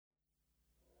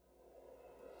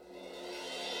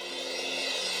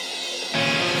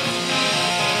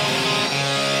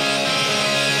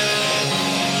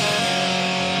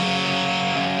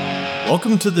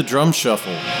Welcome to the Drum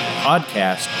Shuffle, a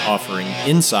podcast offering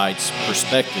insights,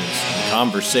 perspectives, and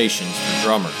conversations for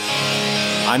drummers.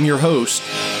 I'm your host,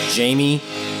 Jamie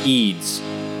Eads.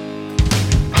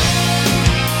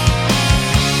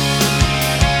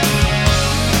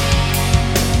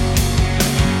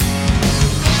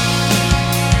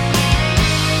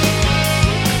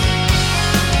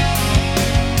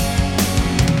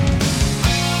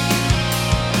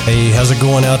 Hey, how's it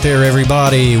going out there,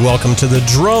 everybody? Welcome to the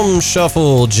Drum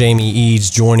Shuffle. Jamie Eads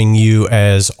joining you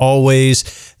as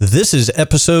always. This is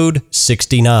episode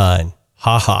 69.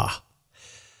 Ha.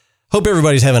 Hope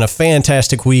everybody's having a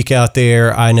fantastic week out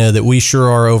there. I know that we sure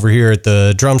are over here at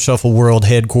the Drum Shuffle World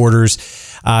headquarters.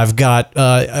 I've got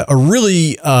a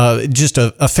really just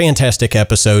a fantastic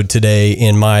episode today,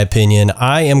 in my opinion.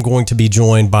 I am going to be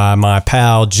joined by my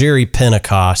pal, Jerry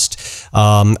Pentecost.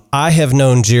 I have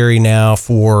known Jerry now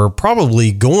for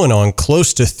probably going on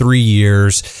close to 3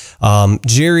 years.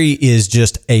 Jerry is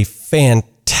just a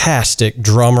fantastic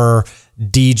drummer,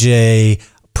 DJ,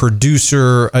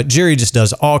 producer. Jerry just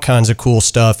does all kinds of cool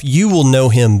stuff. You will know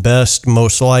him best,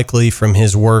 most likely, from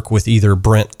his work with either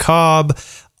Brent Cobb,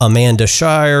 Amanda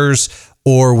Shires,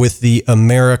 or with the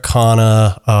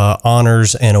Americana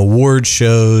honors and award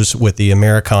shows with the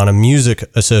Americana Music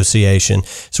Association.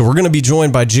 So we're going to be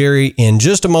joined by Jerry in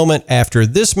just a moment after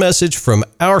this message from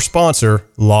our sponsor,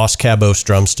 Los Cabos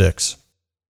Drumsticks.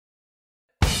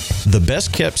 The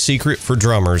best kept secret for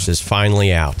drummers is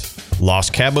finally out.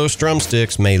 Los Cabos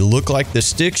drumsticks may look like the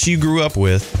sticks you grew up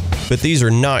with, but these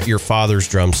are not your father's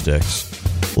drumsticks.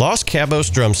 Los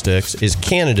Cabos Drumsticks is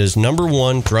Canada's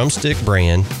 #1 drumstick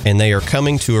brand, and they are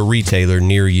coming to a retailer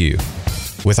near you.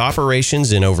 With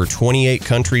operations in over 28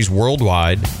 countries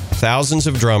worldwide, thousands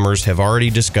of drummers have already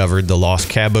discovered the Los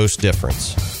Cabos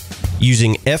difference.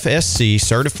 Using FSC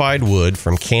certified wood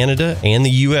from Canada and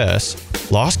the US,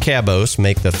 Los Cabos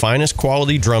make the finest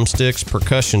quality drumsticks,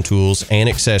 percussion tools, and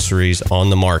accessories on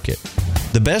the market.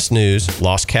 The best news,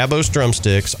 Los Cabos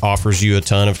Drumsticks offers you a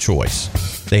ton of choice.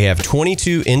 They have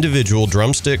 22 individual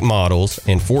drumstick models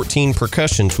and 14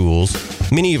 percussion tools,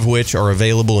 many of which are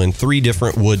available in 3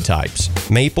 different wood types: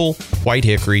 maple, white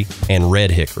hickory, and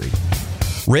red hickory.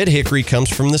 Red hickory comes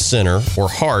from the center or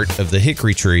heart of the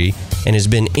hickory tree and has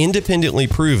been independently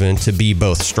proven to be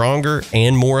both stronger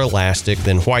and more elastic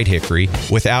than white hickory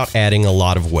without adding a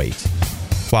lot of weight.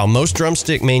 While most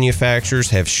drumstick manufacturers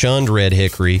have shunned red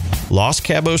hickory, Los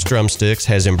Cabos Drumsticks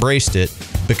has embraced it,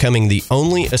 becoming the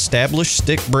only established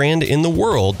stick brand in the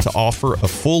world to offer a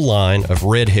full line of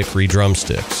red hickory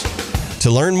drumsticks.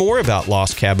 To learn more about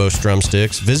Los Cabos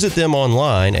Drumsticks, visit them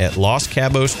online at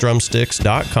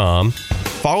loscabosdrumsticks.com,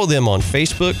 follow them on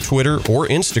Facebook, Twitter, or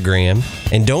Instagram,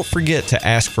 and don't forget to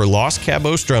ask for Los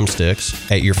Cabos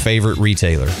Drumsticks at your favorite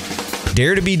retailer.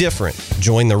 Dare to be different.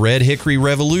 Join the Red Hickory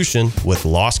Revolution with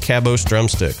Los Cabos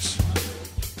Drumsticks.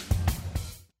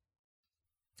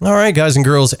 All right, guys and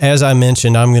girls, as I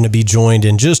mentioned, I'm going to be joined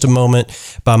in just a moment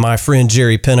by my friend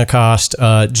Jerry Pentecost.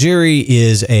 Jerry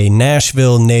is a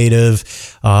Nashville native,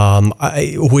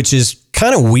 which is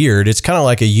kind of weird. It's kind of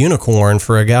like a unicorn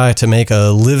for a guy to make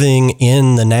a living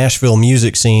in the Nashville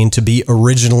music scene, to be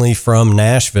originally from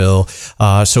Nashville.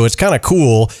 So it's kind of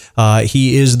cool.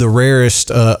 He is the rarest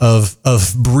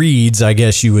of breeds, I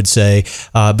guess you would say.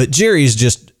 But Jerry's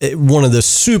just one of the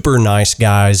super nice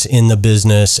guys in the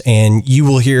business, and you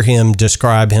will hear him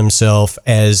describe himself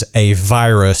as a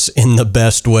virus in the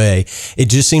best way. It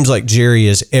just seems like Jerry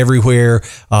is everywhere.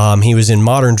 He was in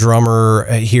Modern Drummer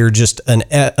here just an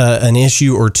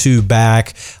issue or two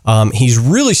back. He's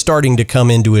really starting to come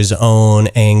into his own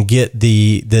and get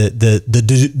the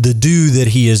due that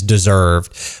he has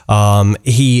deserved.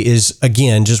 He is,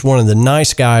 again, just one of the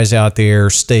nice guys out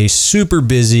there. Stays super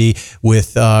busy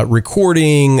with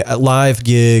recording live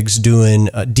gigs, doing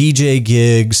DJ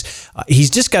gigs. He's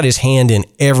just got his hand in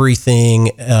everything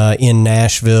in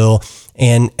Nashville,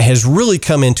 and has really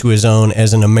come into his own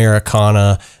as an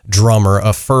Americana drummer,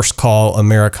 a first call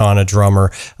Americana drummer.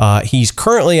 He's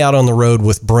currently out on the road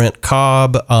with Brent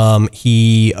Cobb.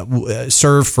 He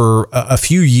served for a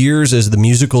few years as the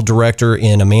musical director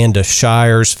in Amanda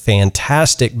Shires'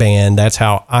 fantastic band. That's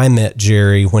how I met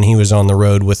Jerry, when he was on the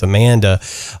road with Amanda.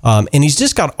 And he's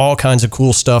just got all kinds of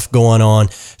cool stuff going on.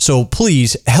 So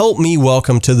please help me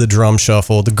welcome to the Drum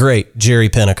Shuffle, the great Jerry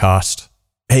Pentecost.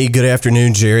 Hey, good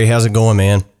afternoon, Jerry. How's it going,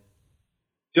 man?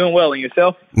 Doing well, and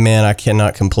yourself? Man, I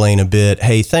cannot complain a bit.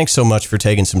 Hey, thanks so much for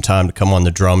taking some time to come on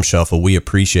the Drum Shuffle. We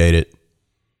appreciate it.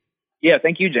 Yeah,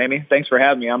 thank you, Jamie. Thanks for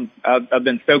having me. I've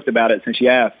been stoked about it since you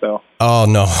asked. So. Oh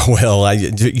no, well,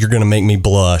 you're going to make me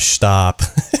blush. Stop.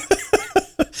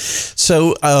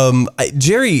 So,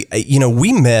 Jerry,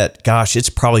 we met, gosh, it's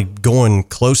probably going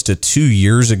close to 2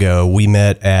 years ago. We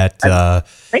met at, I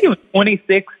think it was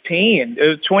 2016. It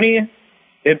was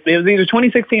It was either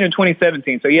 2016 or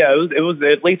 2017. So yeah, it was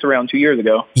at least around 2 years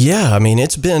ago. Yeah, I mean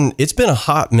it's been a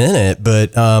hot minute,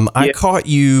 but I caught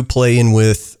you playing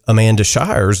with Amanda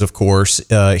Shires, of course,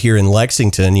 here in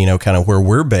Lexington. Kind of where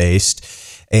we're based,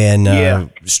 and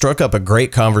struck up a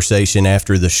great conversation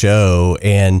after the show.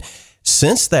 And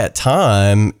since that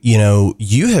time,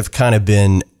 you have kind of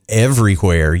been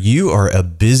everywhere. You are a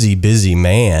busy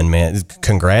man.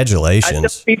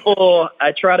 Congratulations.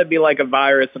 I try to be like a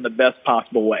virus in the best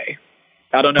possible way.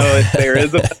 I don't know if there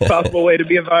is a best possible way to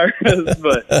be a virus,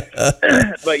 but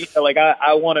like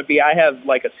I want to be. I have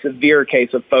like a severe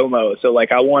case of FOMO, so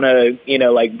like I want to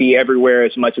like be everywhere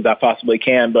as much as I possibly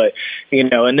can. But in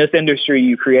this industry,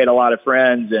 you create a lot of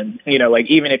friends, and like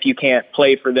even if you can't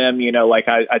play for them, like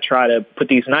I try to put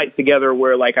these nights together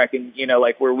where like I can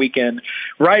like where we can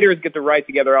writers get to write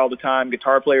together all the time,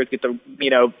 guitar players get to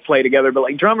play together, but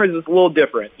like drummers is a little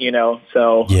different,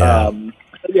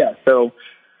 so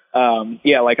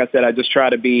like I said, I just try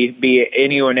to be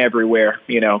anywhere and everywhere,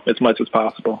 as much as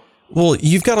possible. Well,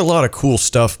 you've got a lot of cool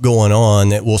stuff going on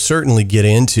that we'll certainly get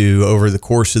into over the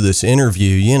course of this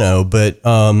interview, but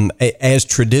as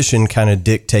tradition kind of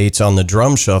dictates on the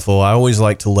Drum Shuffle, I always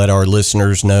like to let our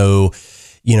listeners know,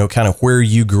 kind of where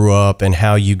you grew up and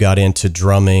how you got into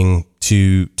drumming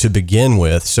to begin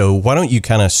with. So why don't you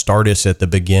kind of start us at the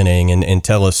beginning and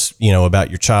tell us, about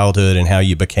your childhood and how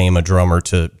you became a drummer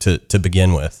to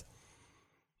begin with?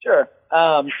 Sure. So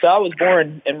I was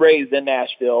born and raised in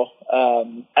Nashville.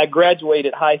 I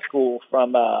graduated high school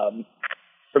from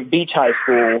Beach High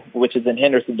School, which is in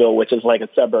Hendersonville, which is like a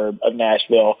suburb of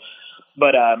Nashville.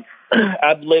 But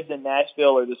I've lived in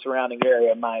Nashville or the surrounding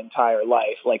area my entire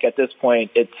life. Like at this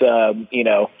point, it's a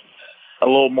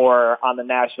little more on the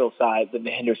Nashville side than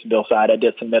the Hendersonville side. I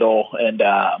did some middle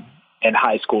and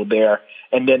high school there.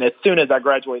 And then as soon as I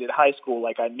graduated high school,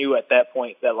 like I knew at that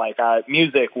point that like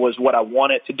music was what I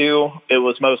wanted to do. It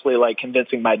was mostly like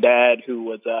convincing my dad, who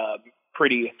was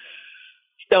pretty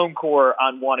stone core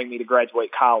on wanting me to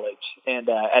graduate college. And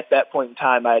at that point in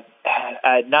time, I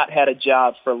had not had a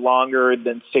job for longer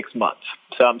than 6 months.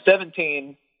 So I'm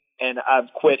 17 and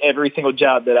I've quit every single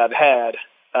job that I've had.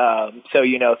 So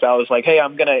I was like, hey,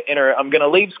 I'm going to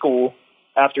leave school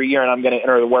after a year and I'm going to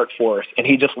enter the workforce. And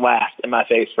he just laughed in my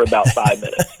face for about 5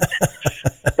 minutes.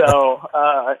 So,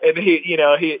 and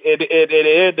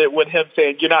it ended with him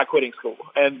saying, you're not quitting school.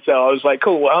 And so I was like,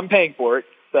 cool, well, I'm paying for it.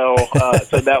 So,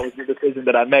 so that was the decision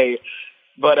that I made.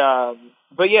 But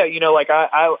yeah, like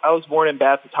I was born in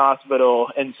Baptist Hospital.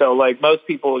 And so like most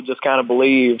people just kind of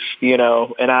believe,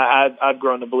 and I've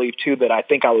grown to believe too, that I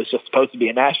think I was just supposed to be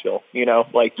in Nashville,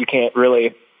 like you can't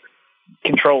really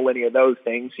control any of those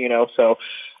things, so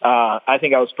I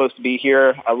think I was supposed to be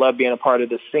here. I love being a part of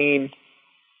the scene.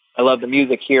 I love the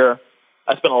music here.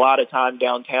 I spend a lot of time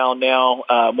downtown now,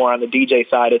 more on the DJ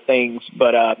side of things,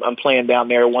 but I'm playing down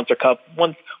there once or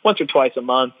twice a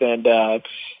month, and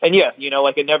yeah,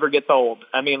 like it never gets old.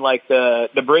 I mean, like the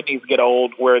Britneys get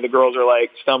old, where the girls are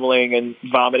like stumbling and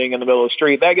vomiting in the middle of the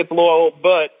street. That gets a little old,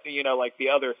 but like the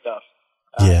other stuff.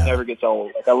 It never gets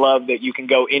old. Like I love that you can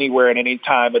go anywhere at any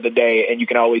time of the day and you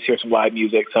can always hear some live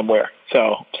music somewhere.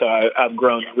 So I've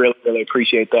grown to really, really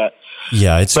appreciate that.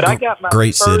 Yeah, it's a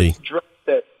great city.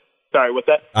 Sorry, what's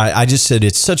that? I just said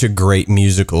it's such a great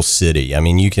musical city. I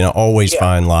mean, you can always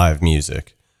find live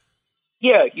music.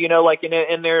 Yeah, like, and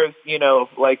there's,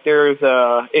 there's,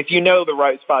 if the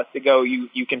right spots to go,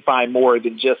 you can find more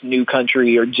than just new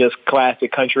country or just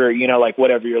classic country or, like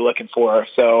whatever you're looking for.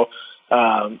 So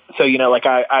like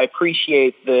I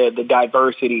appreciate the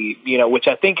diversity, which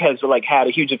I think has like had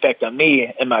a huge effect on me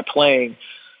and my playing,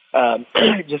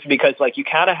 just because like you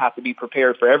kind of have to be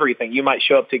prepared for everything. You might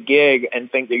show up to gig and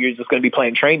think that you're just going to be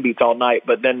playing train beats all night,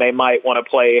 but then they might want to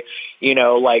play,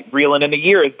 like Reelin' in the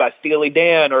Years by Steely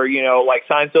Dan or, like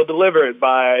Signed Sealed Delivered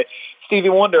by Stevie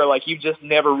Wonder. Like you just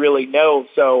never really know.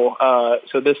 So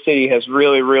this city has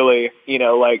really, really,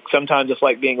 like sometimes it's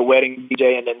like being a wedding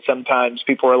DJ, and then sometimes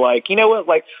people are like, you know what,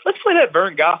 like let's play that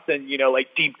Vern Gosdin,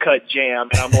 like deep cut jam,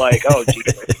 and I'm like, oh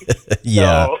geez,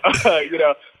 yeah.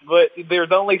 So, but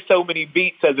there's only so many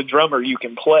beats as a drummer you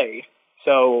can play.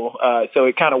 So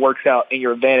it kind of works out in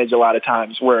your advantage a lot of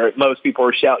times, where most people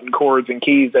are shouting chords and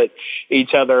keys at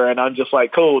each other, and I'm just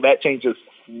like, cool, that changes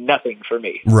nothing for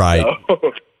me. Right.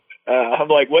 So, I'm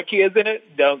like, what key is in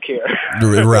it? Don't care.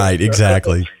 Right,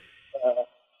 exactly.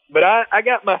 But I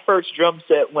got my first drum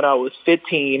set when I was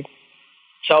 15,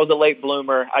 So I was a late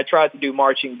bloomer. I tried to do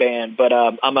marching band, but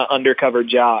I'm an undercover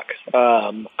jock.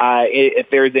 If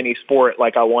there's any sport,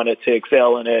 like I wanted to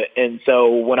excel in it. And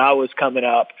so when I was coming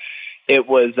up, it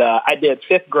was I did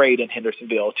 5th grade in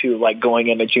Hendersonville too, like going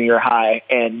into junior high,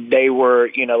 and they were,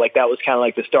 like that was kind of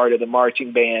like the start of the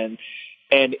marching band,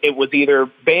 and it was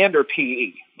either band or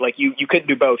PE. Like you couldn't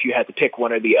do both. You had to pick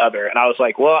one or the other. And I was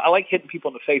like, well, I like hitting people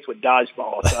in the face with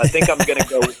dodgeball, so I think I'm going to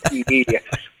go with PE.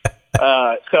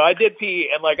 So I did PE,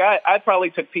 and like I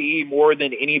probably took PE more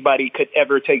than anybody could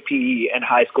ever take PE in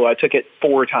high school. I took it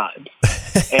 4 times,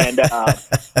 and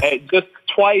just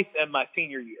twice in my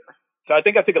senior year. So I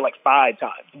think I took it like 5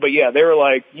 times. But yeah, they were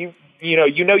like, you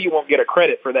won't get a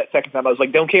credit for that second time. I was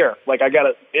like, don't care. Like I got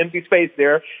an empty space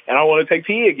there, and I want to take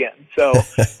PE again. So,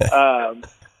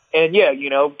 and yeah,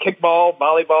 kickball,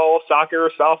 volleyball, soccer,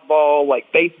 softball,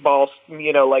 like baseball,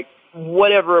 like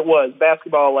whatever it was,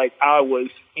 basketball, like I was,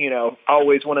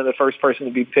 always one of the first person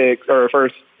to be picked or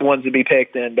first ones to be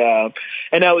picked. And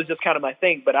that was just kind of my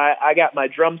thing. But I got my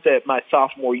drum set my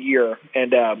sophomore year,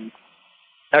 and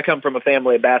I come from a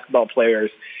family of basketball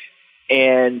players.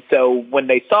 And so when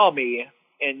they saw me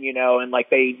and like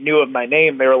they knew of my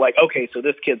name, they were like, okay, so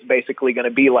this kid's basically going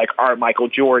to be like our Michael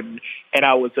Jordan. And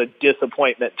I was a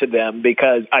disappointment to them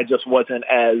because I just wasn't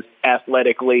as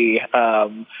athletically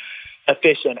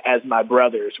efficient as my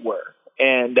brothers were.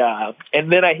 And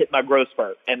then I hit my growth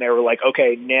spurt, and they were like,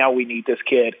 okay, now we need this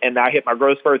kid. And I hit my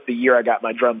growth spurt the year I got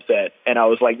my drum set. And I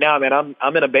was like, nah, man,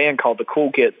 I'm in a band called the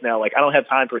Cool Kids now. Like, I don't have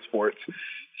time for sports.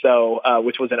 So,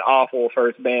 which was an awful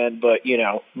first band, but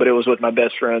it was with my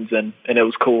best friends, and it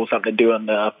was cool, something to do in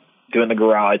the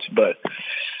garage. But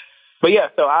yeah,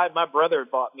 so my brother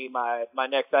bought me my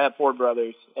next. I have 4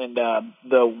 brothers, and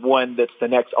the one that's the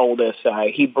next oldest,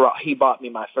 he bought me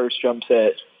my first drum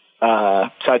set. So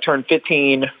I turned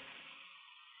 15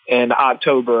 in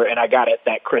October, and I got it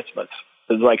that Christmas.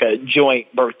 It was like a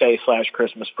joint birthday /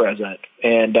 Christmas present,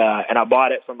 and I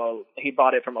bought it he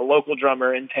bought it from a local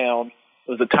drummer in town.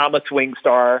 It was a Thomas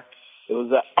Swingstar. It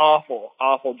was an awful,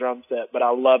 awful drum set, but I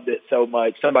loved it so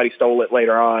much. Somebody stole it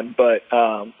later on, but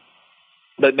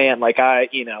man, like I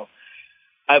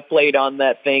played on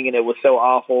that thing, and it was so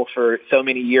awful for so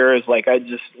many years. Like I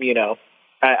just,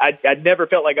 I never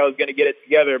felt like I was going to get it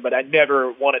together, but I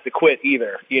never wanted to quit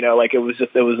either. Like it was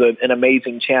an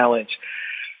amazing challenge.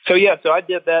 So yeah, so I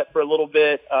did that for a little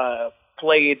bit.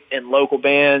 Played in local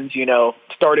bands,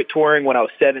 started touring when I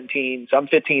was 17. So I'm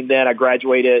 15 then. I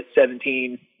graduated at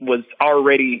 17, was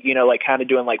already, like kind of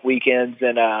doing like weekends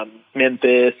in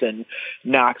Memphis and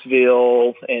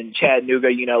Knoxville and Chattanooga,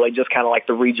 like just kind of like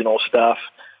the regional stuff.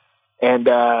 And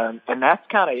that's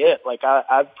kind of it. Like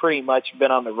I've pretty much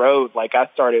been on the road. Like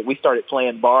we started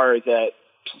playing bars at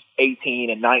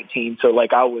 18 and 19. So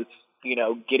like I was,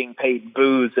 getting paid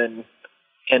booze and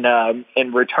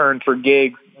in return for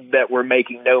gigs that were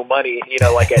making no money,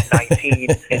 like at 19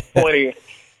 and 20.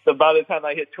 So by the time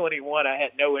I hit 21, I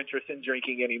had no interest in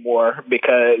drinking anymore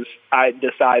because I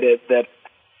decided that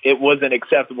it wasn't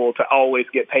acceptable to always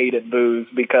get paid in booze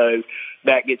because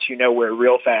that gets you nowhere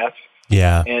real fast.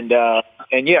 Yeah. And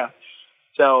yeah.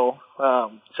 So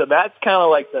that's kind of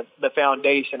like the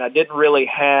foundation. I didn't really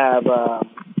have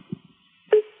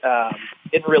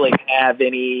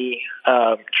any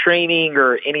training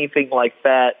or anything like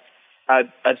that.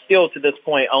 I've still to this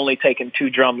point only taken 2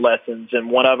 drum lessons,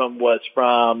 and one of them was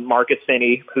from Marcus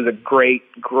Finney, who's a great,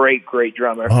 great, great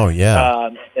drummer. Oh yeah.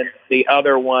 And the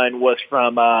other one was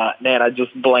from I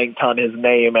just blanked on his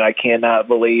name, and I cannot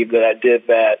believe that I did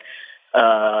that.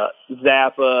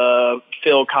 Zappa,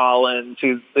 Phil Collins,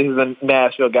 he's a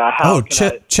Nashville guy.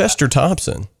 Chester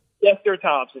Thompson. Chester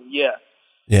Thompson, yes.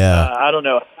 Yeah. I don't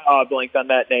know how I blanked on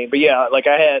that name, but yeah, like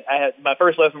I had my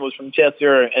first lesson was from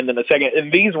Chester, and then the second, and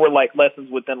these were like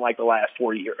lessons within like the last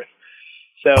 4 years.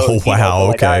 So,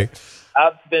 wow. Okay.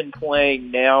 I've been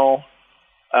playing now,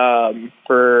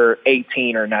 for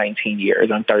 18 or 19 years.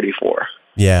 I'm 34.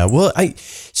 Yeah. Well, I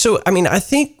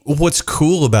think what's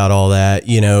cool about all that,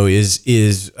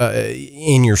 is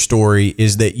in your story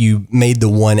is that you made the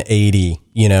 180,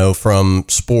 from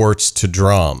sports to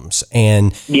drums.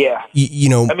 And yeah,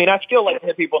 I still like to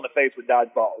hit people in the face with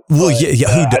dodgeballs. Well,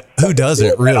 who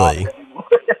doesn't really?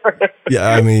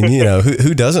 Yeah.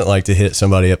 Who doesn't like to hit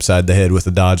somebody upside the head with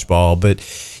a dodgeball? But,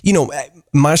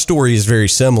 my story is very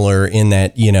similar in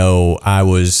that, I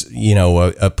was,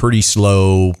 a pretty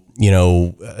slow,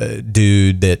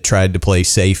 dude that tried to play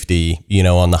safety,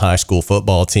 on the high school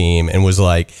football team and was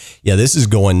like, yeah, this is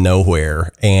going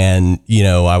nowhere. And,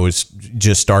 I was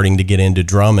just starting to get into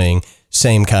drumming,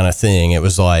 same kind of thing. It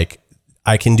was like,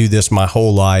 I can do this my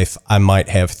whole life. I might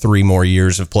have 3 more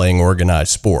years of playing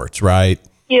organized sports. Right.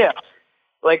 Yeah.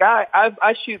 Like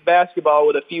I shoot basketball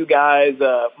with a few guys,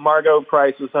 Margot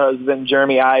Price's husband,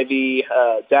 Jeremy Ivy,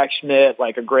 Zach Schmidt,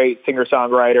 like a great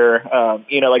singer-songwriter,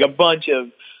 like a bunch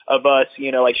of us,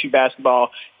 like shoot basketball.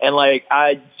 And like,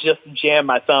 I just jammed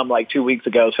my thumb like 2 weeks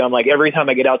ago. So I'm like, every time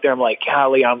I get out there, I'm like,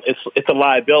 golly, it's a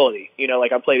liability.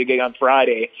 Like I played a gig on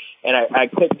Friday and I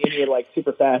couldn't any like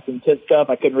super fast and intense stuff.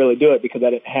 I couldn't really do it because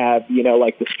I didn't have,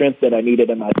 like the strength that I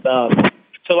needed in my thumb.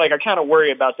 So, like, I kind of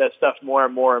worry about that stuff more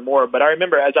and more and more. But I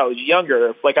remember as I was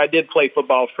younger, like, I did play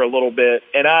football for a little bit.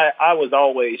 And I was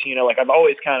always, like, I've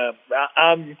always kind of,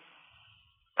 I'm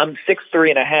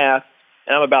 6'3.5",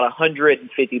 and I'm about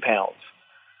 150 pounds.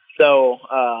 So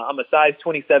I'm a size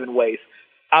 27 waist.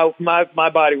 My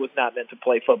body was not meant to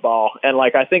play football. And,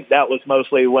 like, I think that was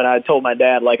mostly when I told my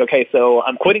dad, like, okay, so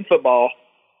I'm quitting football.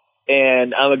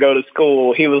 And I'm going to go to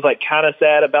school. He was like kind of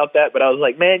sad about that, but I was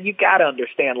like, man, you got to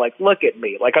understand, like, look at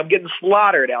me. Like, I'm getting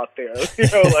slaughtered out there.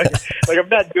 Like I'm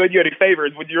not doing you any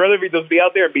favors. Would you rather me just be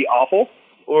out there and be awful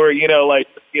or,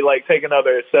 be like take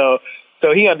another? So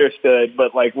he understood.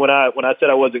 But like when I said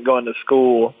I wasn't going to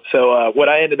school, so what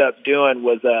I ended up doing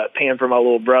was paying for my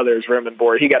little brother's room and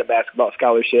board. He got a basketball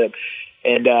scholarship.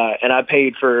 And I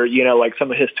paid for, like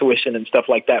some of his tuition and stuff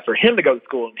like that for him to go to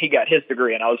school, and he got his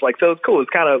degree. And I was like, so it's cool. It's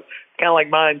kind of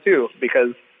like mine too,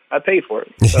 because I paid for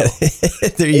it. So,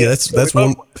 there you go. That's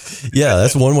one. Yeah,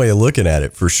 that's one way of looking at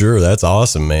it for sure. That's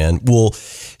awesome, man. Well,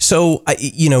 so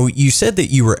you said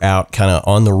that you were out kind of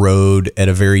on the road at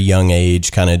a very young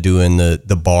age, kind of doing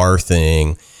the bar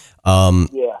thing.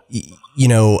 Yeah.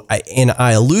 And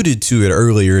I alluded to it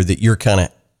earlier that you're kind of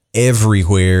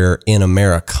everywhere in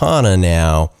Americana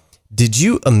now. Did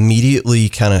you immediately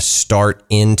kind of start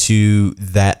into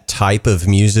that type of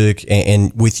music?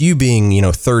 And with you being,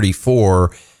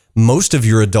 34, most of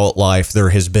your adult life,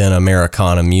 there has been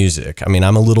Americana music. I mean,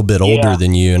 I'm a little bit older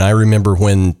than you, and I remember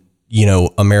when,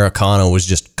 Americana was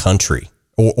just country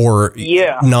or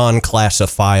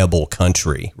non-classifiable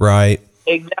country, right?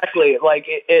 Exactly. Like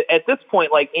at this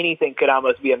point, like anything could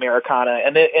almost be Americana,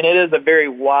 and it is a very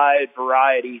wide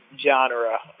variety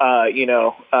genre.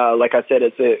 Like I said,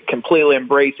 it's a completely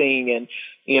embracing, and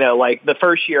like the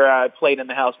first year I played in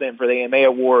the house band for the AMA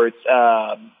Awards,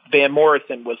 Van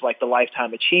Morrison was like the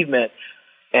lifetime achievement,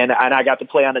 and I got to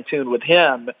play on a tune with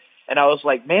him. And I was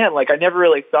like, man, like I never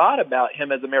really thought about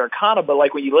him as Americana, but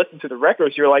like when you listen to the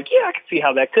records, you're like, yeah, I can see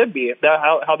how that could be,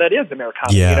 how that is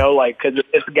Americana, like because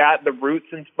it's got the roots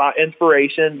and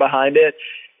inspiration behind it,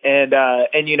 and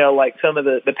like some of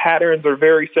the patterns are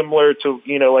very similar to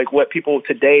like what people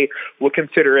today would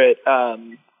consider it.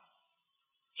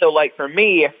 So like for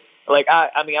me, like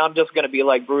I mean, I'm just gonna be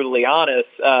like brutally honest.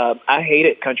 I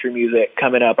hated country music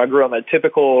coming up. I grew up in a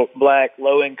typical black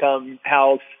low income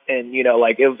house. And,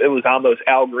 like it was almost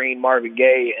Al Green, Marvin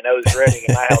Gaye, and Otis Redding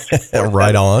in my house.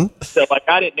 Right on. So, like,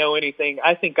 I didn't know anything.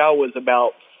 I think I was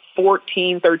about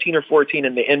 13 or 14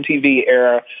 in the MTV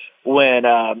era when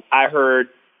I heard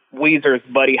Weezer's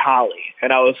Buddy Holly.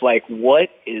 And I was like, what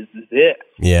is this?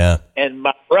 Yeah. And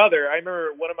my brother, I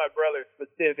remember one of my brothers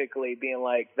specifically being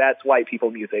like, that's white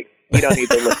people music. You don't need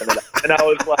to listen to that. And I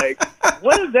was like,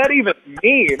 what does that even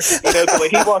mean? So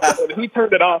when he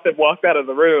turned it off and walked out of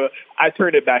the room, I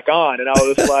turned it back on. And I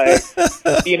was like,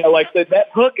 like that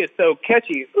hook is so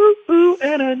catchy. Ooh, ooh,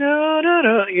 and a no, no,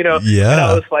 no, Yeah. And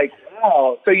I was like,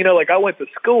 wow. So, like I went to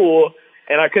school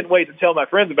and I couldn't wait to tell my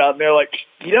friends about it. And they're like,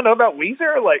 you don't know about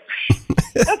Weezer? Like,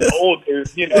 that's old, dude,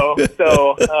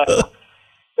 So,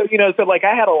 so like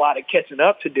I had a lot of catching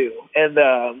up to do. And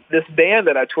this band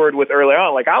that I toured with early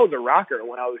on, like I was a rocker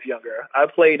when I was younger. I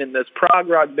played in this prog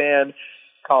rock band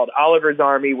called Oliver's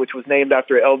Army, which was named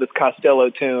after an Elvis Costello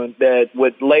tune that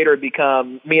would later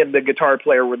become, me and the guitar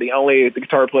player were the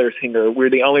guitar player singer.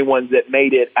 We're the only ones that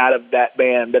made it out of that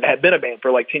band that had been a band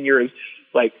for like 10 years,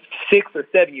 like 6 or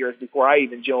 7 years before I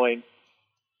even joined.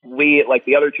 We, like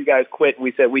the other two guys quit, and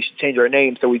we said we should change our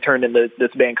name, so we turned into this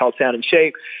band called Sound and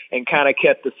Shape and kind of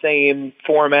kept the same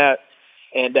format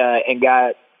and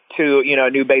got to, a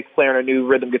new bass player and a new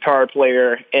rhythm guitar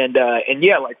player. And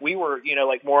yeah, like we were,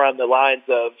 like more on the lines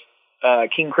of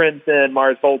King Crimson,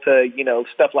 Mars Volta,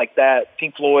 stuff like that,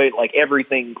 Pink Floyd, like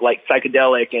everything like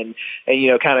psychedelic and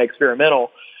kind of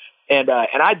experimental. And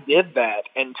I did that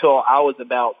until I was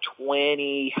about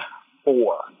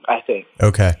 24, I think.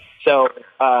 Okay. So,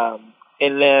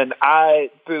 and then I,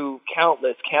 through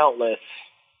countless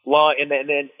long, and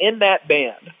then in that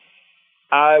band,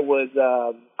 I was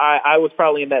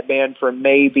probably in that band for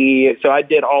maybe, so I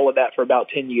did all of that for about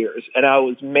 10 years, and I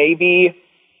was maybe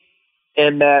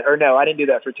in that, or no, I didn't do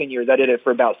that for 10 years. I did it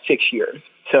for about 6 years.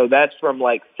 So that's from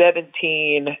like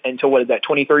 17 until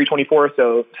 23, 24.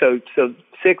 So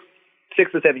 6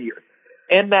 to 7 years.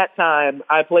 In that time,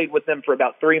 I played with them for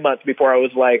about 3 months before I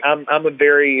was like,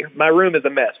 my room is a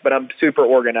mess, but I'm super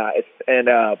organized and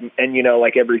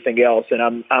like everything else.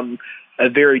 And I'm a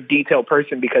very detailed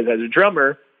person because as a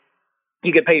drummer,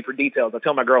 you get paid for details. I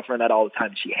tell my girlfriend that all the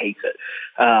time. She hates it.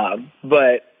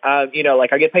 But I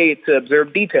get paid to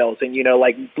observe details and,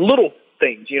 like little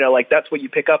things, like that's what you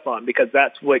pick up on because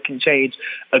that's what can change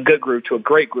a good groove to a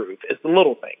great groove. It's the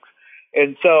little things.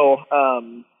 And so,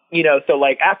 so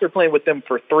like after playing with them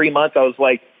for 3 months, I was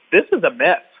like, this is a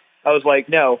mess. I was like,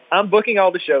 no, I'm booking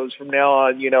all the shows from now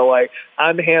on, like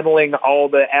I'm handling all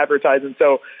the advertising.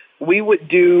 So we would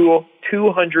do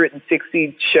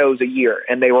 260 shows a year,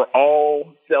 and they were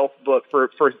all self-booked.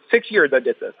 For 6 years I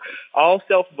did this. All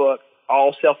self-booked,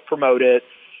 all self-promoted,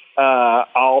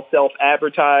 all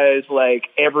self-advertised, like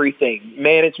everything.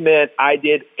 Management, I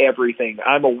did everything.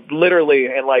 I'm literally,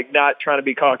 and like not trying to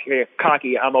be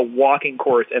cocky, I'm a walking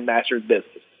course in master's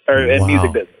business, or in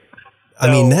music business. So,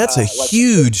 I mean, that's a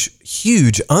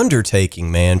huge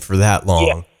undertaking, man, for that long.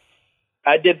 Yeah.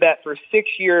 I did that for 6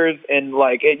 years and so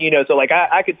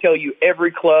I could tell you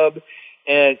every club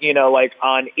and, like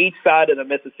on each side of the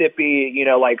Mississippi,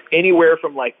 like anywhere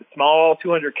from like the small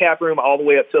 200 cap room all the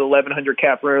way up to the 1100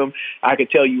 cap room. I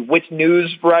could tell you which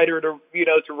news writer to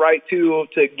write to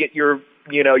get your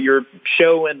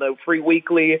show in the free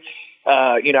weekly.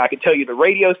 I could tell you the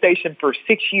radio station for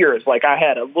 6 years. Like I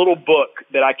had a little book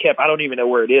that I kept. I don't even know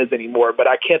where it is anymore, but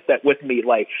I kept that with me.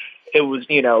 Like it was,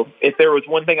 if there was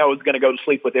one thing I was going to go to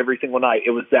sleep with every single night,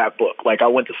 it was that book. Like I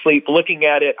went to sleep looking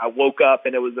at it. I woke up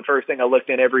and it was the first thing I looked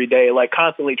in every day, like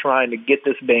constantly trying to get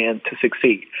this band to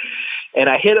succeed. And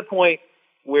I hit a point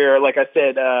where, like I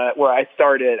said, where I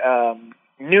started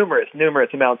numerous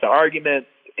amounts of arguments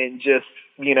and just,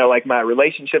 like my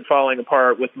relationship falling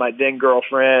apart with my then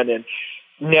girlfriend and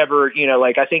never,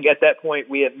 I think at that point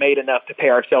we had made enough to pay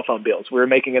our cell phone bills. We were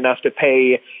making enough to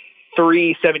pay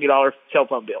 3 $70 cell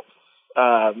phone bills.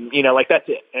 That's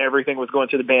it. And everything was going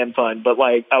to the band fund. But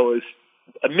like I was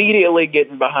immediately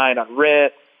getting behind on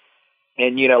rent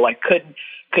and,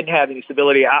 couldn't have any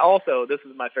stability. I also, this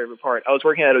is my favorite part, I was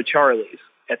working at O'Charlie's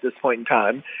at this point in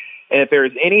time. And if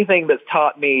there's anything that's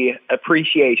taught me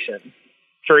appreciation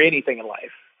for anything in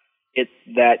life, it's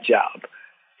that job.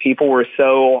 People were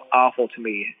so awful to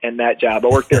me in that job. I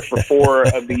worked there for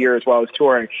 4 of the years while I was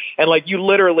touring. And like you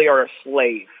literally are a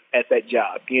slave at that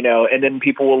job, and then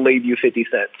people will leave you 50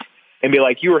 cents and be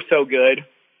like, you were so good,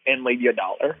 and leave you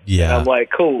 $1. Yeah. And I'm like,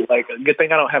 cool. Like, good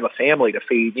thing I don't have a family to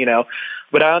feed,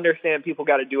 but I understand people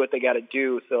got to do what they got to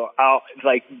do. So I'll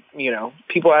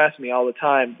people ask me all the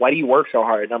time, why do you work so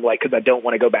hard? And I'm like, cause I don't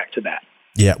want to go back to that.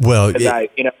 Yeah. Well, I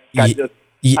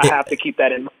have to keep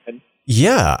that in mind.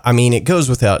 Yeah, I mean, it goes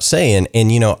without saying.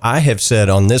 And, I have said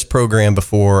on this program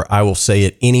before, I will say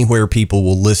it anywhere people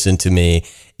will listen to me.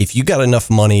 If you got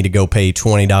enough money to go pay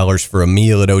 $20 for a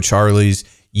meal at O'Charlie's,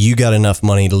 you got enough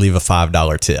money to leave a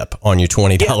 $5 tip on your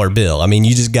 $20 bill. I mean,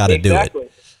 you just got to do it.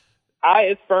 I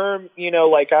affirm,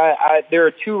 there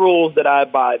are 2 rules that I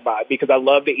abide by because I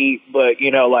love to eat. But,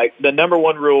 the number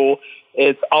 1 rule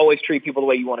is always treat people the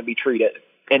way you want to be treated.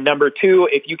 And number 2,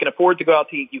 if you can afford to go out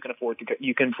to eat, you can afford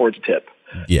to tip.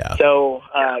 Yeah. So,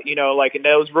 and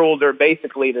those rules are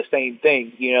basically the same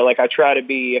thing. I try to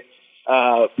be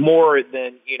more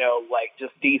than,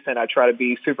 just decent. I try to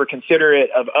be super considerate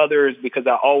of others because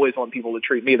I always want people to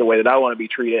treat me the way that I want to be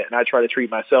treated. And I try to treat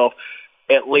myself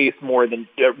at least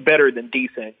better than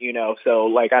decent,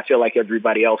 So, I feel like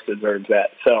everybody else deserves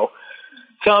that. So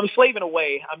I'm slaving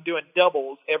away. I'm doing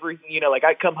doubles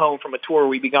I'd come home from a tour.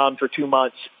 We'd be gone for 2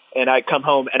 months, and I'd come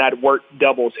home and I'd work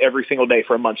doubles every single day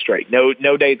for a month straight. No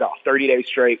days off, 30 days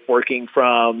straight, working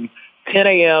from 10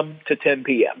 a.m. to 10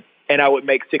 p.m. And I would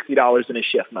make $60 in a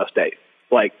shift most days,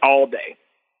 like all day,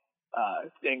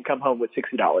 and come home with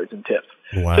 $60 in tips.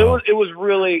 Wow. So it was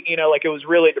really, it was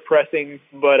really depressing,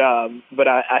 but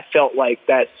I felt like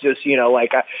that's just,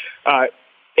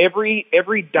 every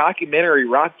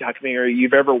rock documentary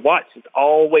you've ever watched is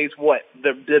always what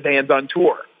the band's on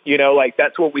tour.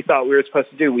 That's what we thought we were supposed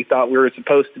to do. We thought we were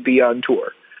supposed to be on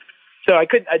tour. So I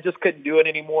just couldn't do it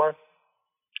anymore.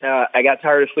 I got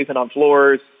tired of sleeping on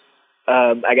floors.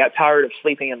 I got tired of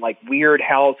sleeping in weird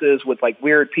houses with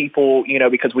weird people,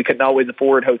 because we couldn't always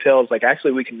afford hotels.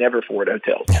 Actually, we could never afford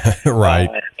hotels. Right.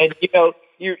 And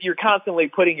you're constantly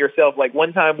putting yourself,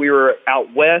 one time we were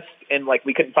out west and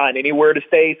we couldn't find anywhere to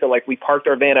stay. So we parked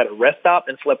our van at a rest stop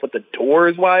and slept with the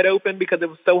doors wide open because it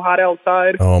was so hot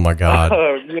outside. Oh my God.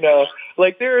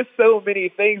 There are so many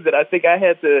things that I think I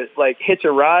had to hitch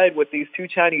a ride with these 2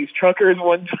 Chinese truckers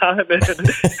one time. And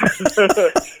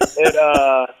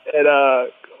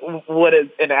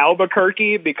in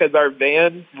Albuquerque because our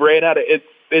van ran out of it.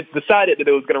 It decided that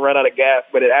it was going to run out of gas,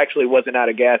 but it actually wasn't out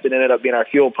of gas. It ended up being our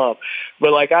fuel pump.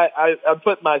 But like I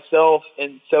put myself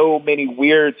in so many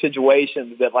weird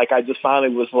situations that like I just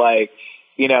finally was like,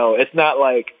 it's not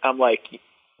like I'm like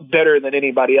better than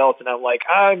anybody else, and I'm like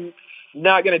I'm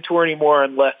not going to tour anymore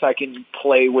unless I can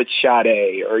play with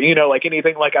Sade or, like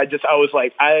anything. Like I was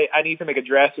like, I need to make a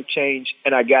drastic change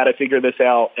and I got to figure this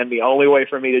out. And the only way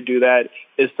for me to do that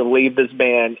is to leave this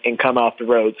band and come off the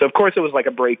road. So of course it was like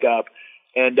a breakup.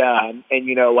 And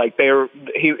like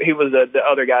he was the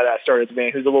other guy that I started the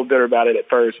band who's a little bitter about it at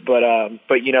first, but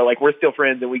like we're still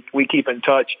friends and we keep in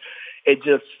touch. It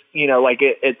just, like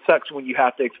it sucks when you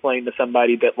have to explain to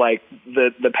somebody that like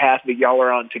the path that y'all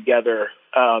are on together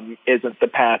isn't the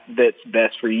path that's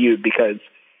best for you because,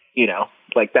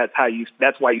 like that's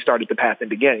why you started the path in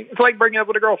the beginning. It's like breaking up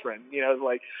with a girlfriend, it's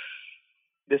like,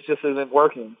 this just isn't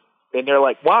working. And they're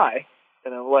like, why?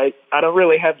 And I'm like, I don't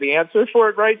really have the answer for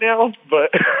it right now,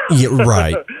 but. Yeah,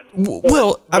 right.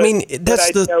 Well, I mean,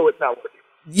 that's I know it's not working.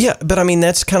 Yeah, but I mean,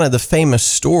 that's kind of the famous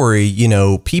story,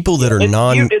 people that are it's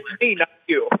me, not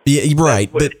you. Yeah,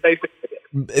 right. But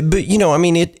I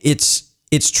mean,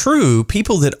 it's true.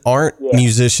 People that aren't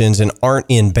musicians and aren't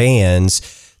in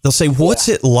bands, they'll say, what's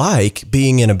it like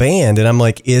being in a band? And I'm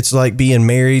like, it's like being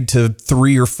married to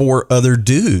 3 or 4 other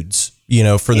dudes,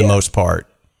 for the most part.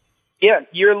 Yeah,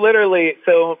 you're literally,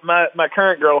 so my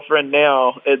current girlfriend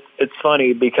now, it's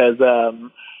funny because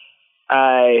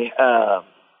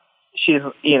she's,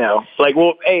 like,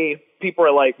 well, people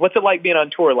are like, what's it like being on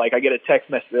tour? Like, I get a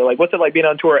text message. They're like, what's it like being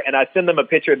on tour? And I send them a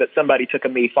picture that somebody took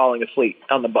of me falling asleep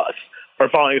on the bus or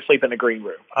falling asleep in the green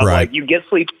room. I'm like, you get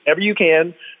sleep whenever you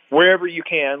can, wherever you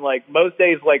can. Like, most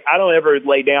days, like, I don't ever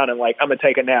lay down and, like, I'm going to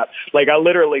take a nap. Like, I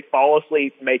literally fall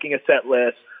asleep making a set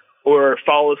list or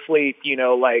fall asleep,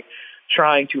 like,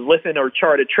 trying to listen or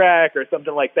chart a track or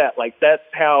something like that. Like, that's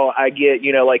how I get,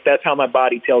 like, that's how my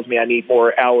body tells me I need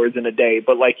more hours in a day.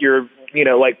 But, like,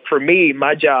 like, for me,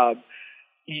 my job,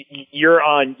 you're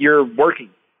working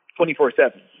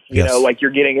 24/7. Like,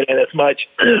 you're getting it in as much.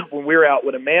 When we were out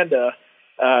with Amanda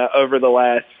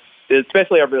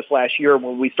especially over this last year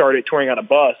when we started touring on a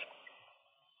bus,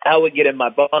 I would get in my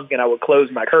bunk and I would close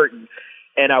my curtain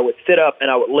and I would sit up and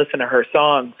I would listen to her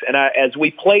songs. And as we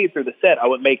played through the set, I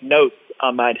would make notes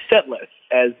on my set list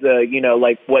as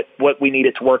like what we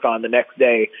needed to work on the next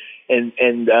day and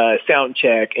sound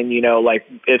check. And, like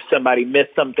if somebody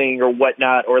missed something or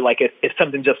whatnot, or like if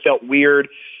something just felt weird,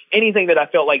 anything that I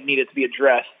felt like needed to be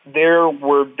addressed, there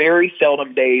were very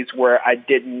seldom days where I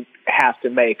didn't have to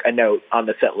make a note on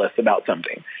the set list about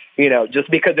something, just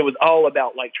because it was all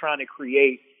about like trying to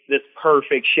create this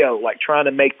perfect show, like trying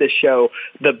to make this show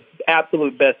the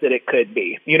absolute best that it could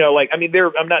be. Like, I mean,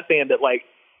 I'm not saying that like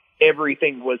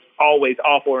everything was always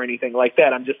awful or anything like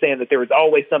that. I'm just saying that there was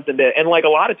always something and like a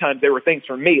lot of times there were things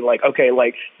for me, like, okay,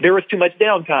 like there was too much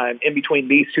downtime in between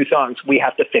these 2 songs. We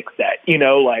have to fix that,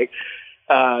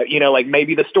 like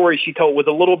maybe the story she told was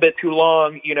a little bit too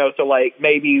long, so like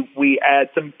maybe we add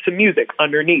some music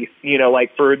underneath,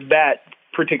 like for that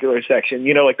particular section,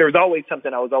 like there was always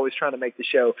something. I was always trying to make the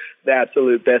show the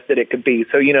absolute best that it could be.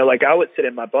 So, like I would sit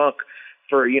in my bunk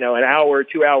for, an hour,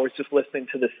 2 hours, just listening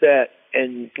to the set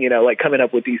and, like coming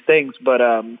up with these things. But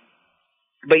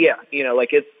yeah,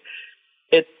 like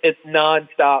it's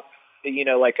nonstop,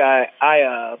 like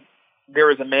I there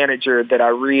was a manager that I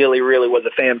really, really was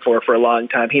a fan for a long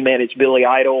time. He managed Billy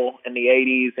Idol in the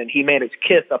 80s and he managed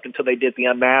Kiss up until they did the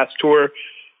Unmasked tour.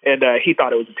 And he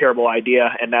thought it was a terrible idea,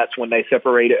 and that's when they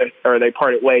separated or they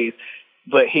parted ways.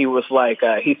 But he was like,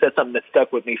 he said something that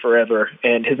stuck with me forever,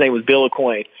 and his name was Bill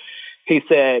Aucoin. He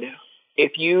said,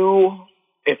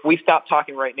 if we stop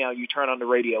talking right now, you turn on the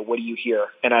radio, what do you hear?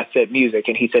 And I said, music.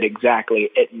 And he said,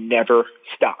 exactly, it never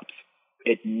stops.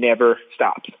 It never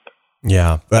stops.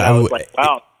 Yeah. And I was like,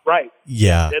 wow, right.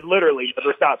 Yeah. It literally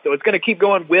never stops. So it's going to keep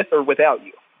going with or without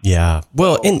you. Yeah.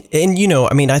 Well, and I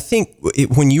mean, I think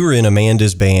when you were in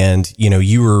Amanda's band,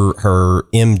 you were her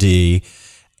MD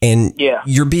and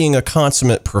you're being a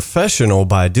consummate professional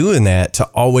by doing that to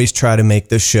always try to make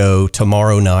the show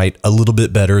tomorrow night a little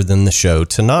bit better than the show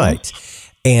tonight.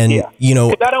 And,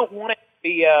 because I don't want it to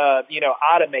be,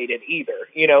 automated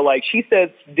either. Like she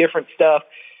says different stuff,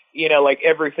 like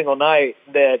every single night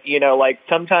that, like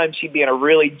sometimes she'd be in a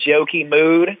really jokey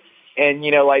mood. And,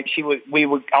 like we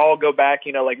would all go back,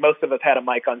 like most of us had a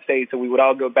mic on stage. So we would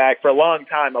all go back. For a long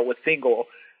time, I was single.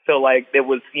 So like it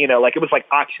was, like it was like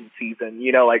auction season,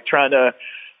 like trying to,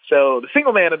 so the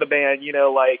single man of the band,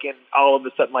 like, and all of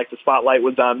a sudden, like the spotlight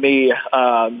was on me.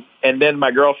 And then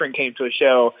my girlfriend came to a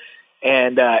show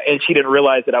And she didn't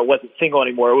realize that I wasn't single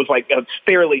anymore. It was like, I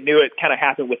barely knew it. Kind of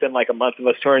happened within like a month of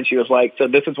us touring. She was like, so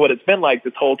this is what it's been like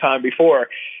this whole time before.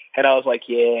 And I was like,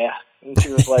 yeah. And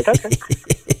she was like, okay.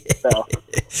 So.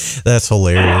 That's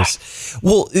hilarious.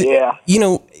 Well, yeah.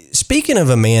 Speaking of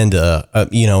Amanda,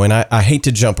 and I hate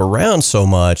to jump around so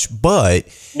much, but,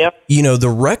 yep. The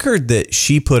record that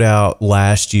she put out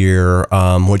last year,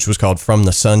 which was called From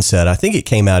the Sunset, I think it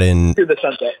came out in... To the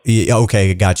Sunset. Yeah,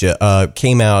 okay, gotcha.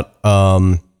 Came out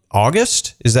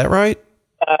August, is that right?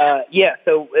 Yeah,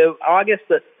 so August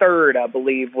the 3rd, I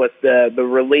believe, was the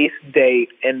release date,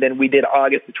 and then we did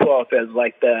August the 12th as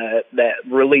like the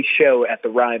release show at the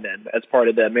Ryman as part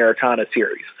of the Americana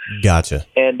series. Gotcha.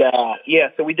 And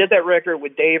so we did that record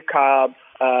with Dave Cobb.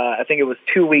 I think it was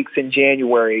 2 weeks in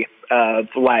January of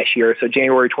last year, so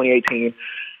January 2018.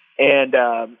 And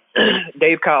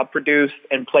Dave Cobb produced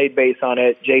and played bass on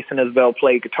it. Jason Isbell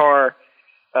played guitar.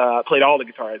 Played all the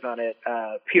guitars on it.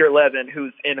 Peter Levin,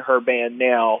 who's in her band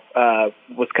now,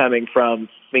 was coming from,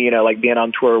 like being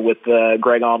on tour with the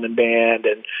Greg Allman Band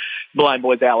and Blind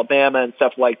Boys Alabama and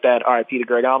stuff like that. R.I.P. to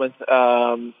Greg Allman.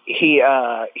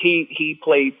 He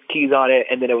played keys on it,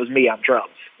 and then it was me on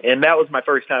drums. And that was my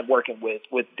first time working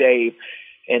with Dave.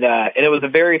 And it was a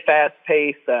very fast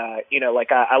pace.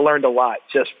 I learned a lot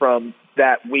just from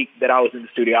that week that I was in the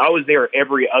studio. I was there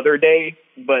every other day,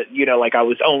 but, I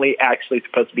was only actually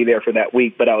supposed to be there for that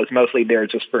week, but I was mostly there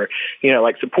just for,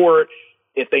 support.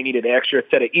 If they needed an extra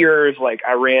set of ears,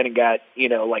 I ran and got,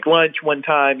 lunch one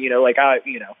time, she's like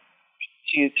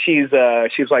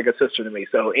a sister to me.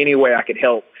 So any way I could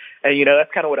help. And,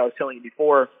 that's kind of what I was telling you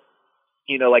before.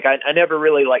 I never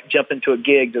really jump into a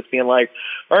gig just being like,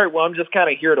 all right, well, I'm just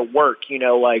kind of here to work,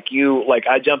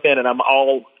 I jump in and I'm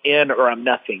all in or I'm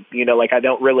nothing, I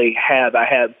don't really I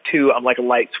have two, I'm like a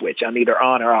light switch. I'm either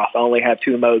on or off. I only have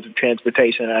two modes of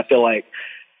transportation. And I feel like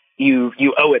you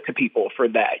owe it to people for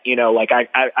that,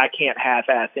 I can't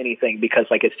half-ass anything because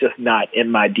it's just not in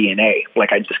my DNA.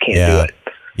 I just can't do it.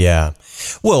 Yeah.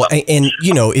 Well, and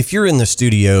if you're in the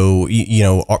studio,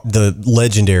 the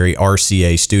legendary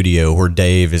RCA studio where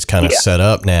Dave is kind of set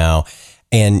up now,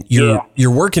 and you're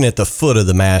working at the foot of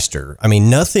the master. I mean,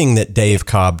 nothing that Dave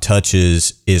Cobb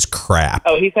touches is crap.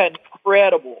 Oh, he's had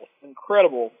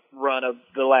incredible run of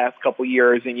the last couple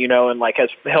years, and has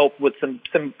helped with some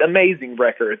amazing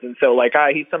records. And so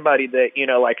he's somebody that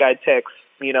I text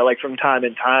from time to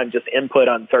time, just input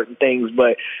on certain things.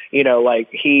 But,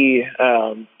 he's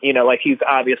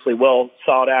obviously well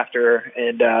sought after,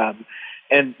 and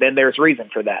there's reason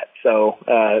for that. So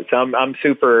I'm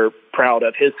super proud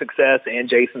of his success and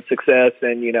Jason's success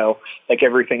and,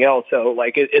 everything else. So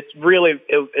it's really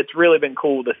been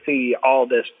cool to see all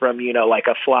this from,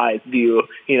 a fly's view,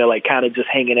 kind of just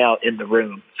hanging out in the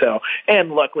room. So,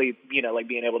 and luckily,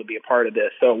 being able to be a part of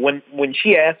this. So when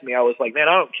she asked me, I was like, man,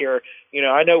 I don't care.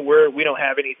 I know we don't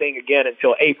have anything again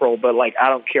until April, but I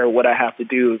don't care what I have to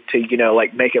do to,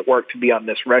 make it work to be on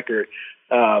this record.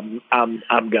 I'm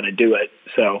going to do it.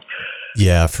 So.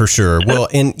 Yeah, for sure. Well,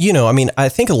 and, I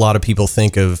think a lot of people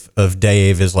think of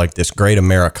Dave as this great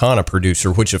Americana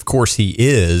producer, which of course he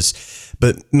is.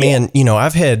 But man,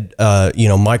 I've had,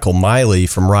 Michael Miley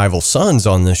from Rival Sons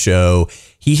on the show.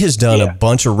 He has done a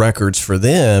bunch of records for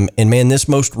them. And man, this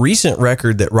most recent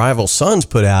record that Rival Sons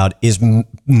put out is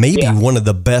maybe one of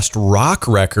the best rock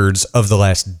records of the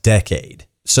last decade.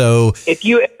 So if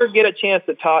you ever get a chance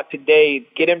to talk to Dave,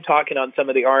 get him talking on some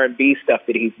of the R&B stuff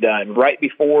that he's done. Right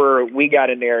before we got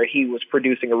in there, he was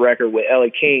producing a record with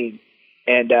Ellie King,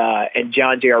 and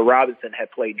John J.R. Robinson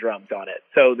had played drums on it.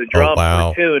 So the drums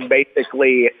were tuned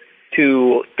basically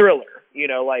to Thriller,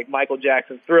 Michael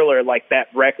Jackson's Thriller, that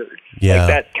record. Yeah.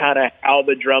 That's kind of how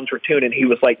the drums were tuned, and he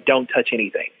was like, don't touch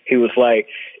anything. He was like,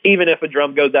 even if a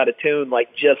drum goes out of tune,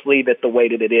 just leave it the way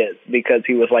that it is, because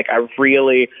he was like, I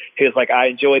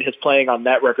enjoyed his playing on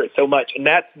that record so much. And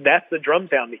that's the drum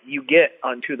sound that you get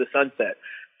on To the Sunset.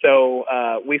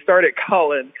 So we started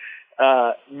calling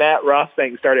Matt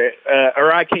Rossbang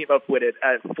I came up with it,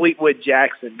 Fleetwood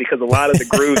Jackson, because a lot of the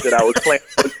grooves that I was playing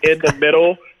was in the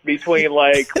middle between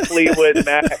Fleetwood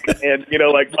Mac and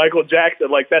Michael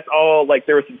Jackson. That's all,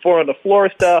 there was some 4 on the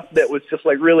floor stuff that was just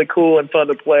really cool and fun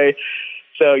to play.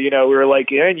 So, we were like,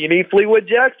 yeah, you need Fleetwood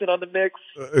Jackson on the mix.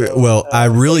 Well, I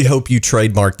really hope you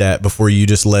trademark that before you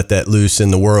just let that loose in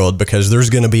the world, because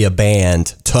there's going to be a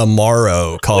band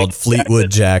tomorrow called Fleetwood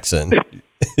Jackson.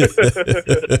 Yeah.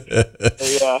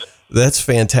 That's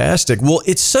fantastic. Well,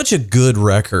 it's such a good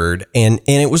record, and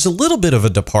it was a little bit of a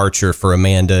departure for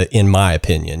Amanda, in my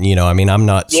opinion. I'm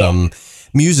not some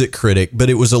music critic, but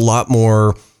it was a lot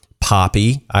more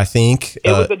poppy, I think.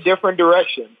 It was a different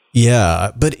direction.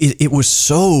 Yeah, but it was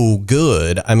so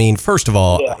good. I mean, first of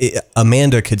all,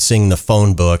 Amanda could sing the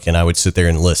phone book, and I would sit there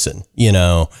and listen. You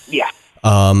know. Yeah.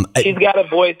 She's got a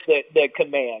voice that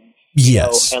commands.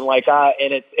 Yes. And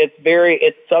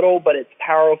it's subtle, but it's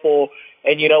powerful.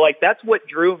 And, like that's what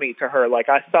drew me to her. Like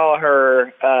I saw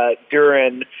her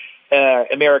during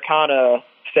Americana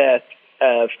Fest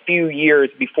a few years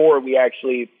before we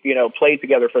actually, played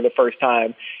together for the first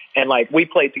time. And like we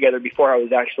played together before I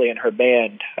was actually in her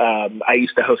band. I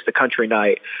used to host a country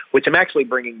night, which I'm actually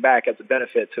bringing back as a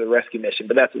benefit to the rescue mission,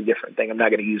 but that's a different thing. I'm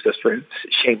not going to use this for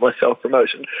shameless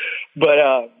self-promotion. But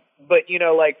I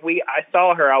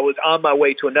saw her. I was on my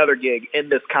way to another gig in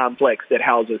this complex that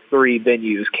houses 3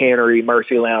 venues, Cannery,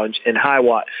 Mercy Lounge, and High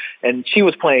Watt. And she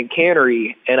was playing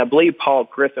Cannery, and I believe Paul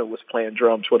Griffin was playing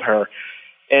drums with her.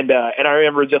 And I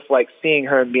remember just like seeing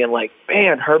her and being like,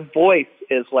 man, her voice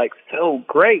is like so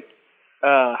great.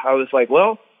 I was like,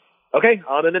 well, okay,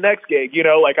 on to the next gig.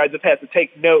 Like I just had to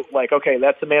take note, like, okay,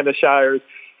 that's Amanda Shires.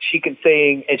 She can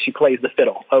sing and she plays the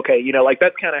fiddle. Okay. Like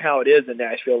that's kind of how it is in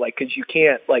Nashville. Like, cause you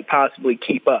can't like possibly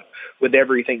keep up with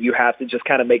everything. You have to just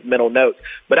kind of make mental notes.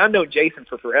 But I've known Jason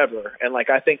for forever. And like,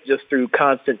 I think just through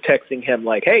constant texting him,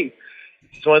 like, hey,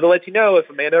 just wanted to let you know if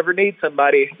Amanda ever needs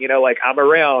somebody, like I'm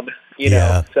around,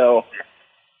 know, so.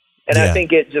 And I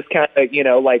think it just kind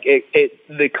of, like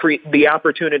the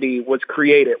opportunity was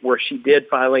created where she did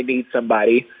finally need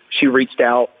somebody. She reached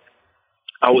out.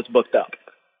 I was booked up.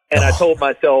 And I told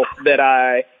myself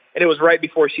and it was right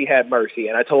before she had Mercy.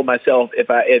 And I told myself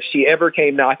if she ever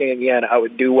came knocking again, I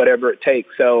would do whatever it takes.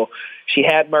 So she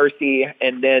had Mercy.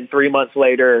 And then 3 months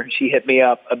later, she hit me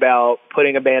up about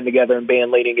putting a band together and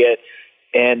band leading it.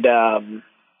 And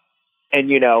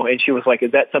she was like,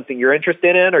 is that something you're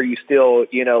interested in? Are you still,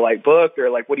 like booked or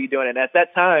like, what are you doing? And at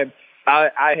that time,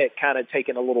 I had kind of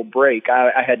taken a little break.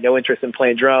 I had no interest in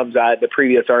playing drums. The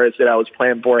previous artist that I was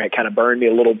playing for had kind of burned me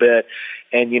a little bit.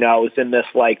 And, I was in this,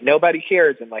 like, nobody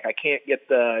cares. And like, I can't get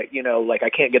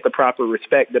the proper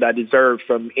respect that I deserve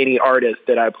from any artist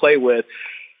that I play with.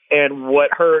 And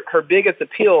what her biggest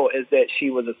appeal is that she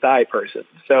was a side person.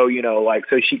 So,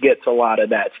 so she gets a lot of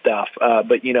that stuff.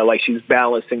 But, like she's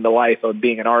balancing the life of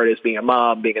being an artist, being a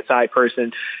mom, being a side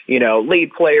person,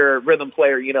 lead player, rhythm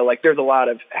player, like there's a lot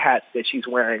of hats that she's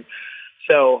wearing.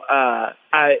 So,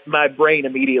 my brain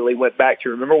immediately went back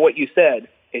to remember what you said.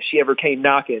 If she ever came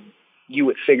knocking, you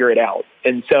would figure it out.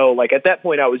 And so like at that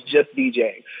point I was just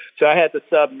DJing. So I had to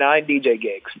sub 9 DJ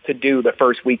gigs to do the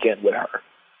first weekend with her.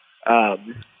 Wow.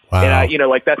 And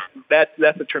like that's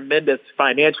a tremendous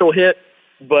financial hit,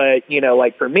 but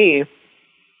like for me,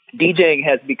 DJing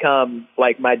has become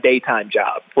like my daytime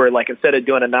job where like instead of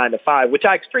doing a 9 to 5, which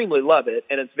I extremely love it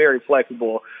and it's very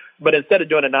flexible, but instead of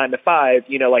doing a 9 to 5,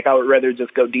 like I would rather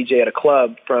just go DJ at a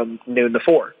club from noon to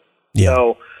 4. Yeah.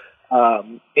 So,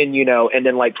 and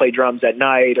then like play drums at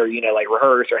night or, like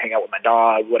rehearse or hang out with my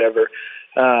dog, whatever.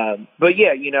 But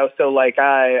yeah, so like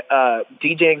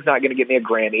DJing's not going to get me a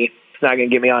Grammy. It's not going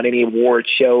to get me on any award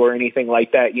show or anything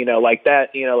like that, like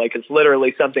that, like it's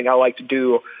literally something I like to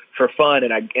do for fun.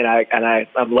 And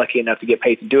I'm lucky enough to get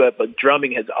paid to do it, but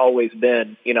drumming has always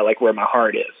been, like where my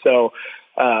heart is. So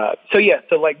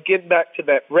like getting back to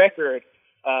that record,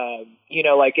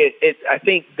 like I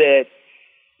think that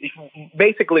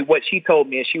basically what she told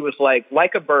me is she was like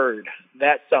a bird,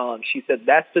 that song, she said,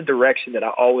 that's the direction that I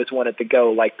always wanted to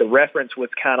go. Like the reference was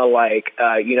kind of like,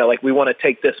 like we want to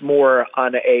take this more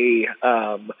on a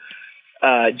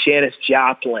Janis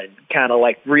Joplin kind of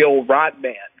like real rock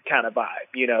band kind of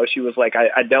vibe. She was like,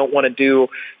 I don't want to do,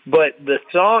 but the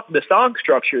song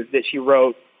structures that she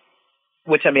wrote,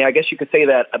 which, I mean, I guess you could say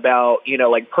that about,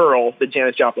 like Pearl, the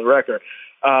Janis Joplin record,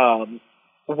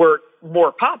 were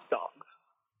more pop songs.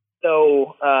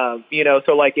 So,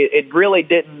 so like it really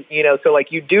didn't, so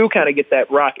like you do kind of get that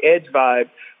rock edge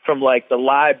vibe from like the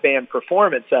live band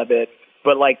performance of it,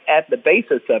 but like at the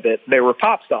basis of it, they were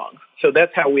pop songs. So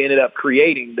that's how we ended up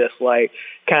creating this like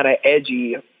kind of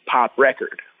edgy pop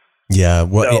record. Yeah.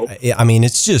 Well, so, I mean,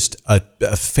 it's just a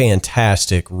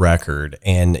fantastic record.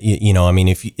 And, I mean,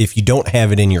 if you don't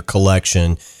have it in your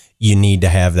collection, you need to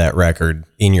have that record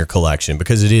in your collection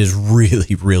because it is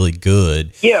really, really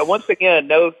good. Yeah. Once again,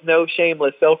 no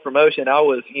shameless self-promotion. I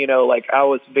was, I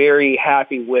was very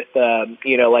happy with,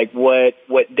 like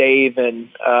what Dave and,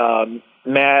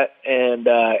 Matt and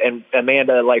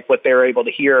Amanda, like what they were able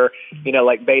to hear,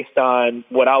 like based on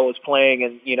what I was playing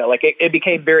and, like it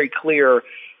became very clear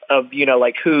of,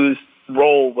 like who's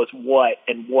role was what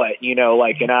and what, you know,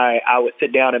 like, and I would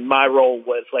sit down and my role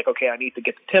was like, okay, I need to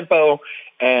get the tempo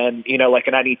and, you know, like,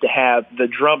 and I need to have the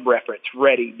drum reference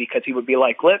ready because he would be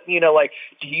like, you know, like,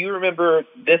 do you remember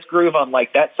this groove on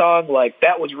like that song? Like,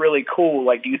 that was really cool.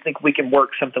 Like, do you think we can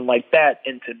work something like that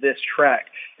into this track?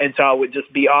 And so I would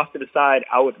just be off to the side.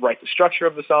 I would write the structure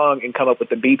of the song and come up with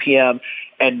the BPM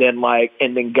and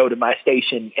then go to my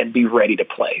station and be ready to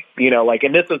play, you know, like,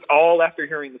 and this was all after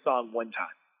hearing the song one time.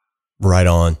 Right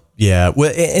on. Yeah.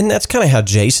 Well, and that's kind of how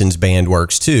Jason's band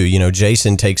works too. You know,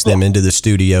 Jason takes them into the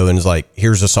studio and is like,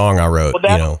 here's a song I wrote,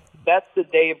 well, you know. That's the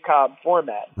Dave Cobb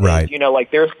format. Right. And, you know,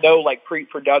 like there's no like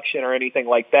pre-production or anything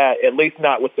like that, at least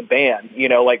not with the band, you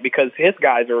know, like because his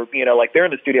guys are, you know, like they're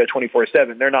in the studio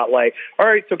 24/7. They're not like, all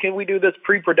right, so can we do this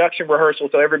pre-production rehearsal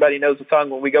so everybody knows the song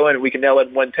when we go in and we can nail it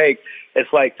in one take?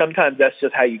 It's like sometimes that's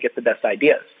just how you get the best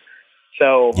ideas.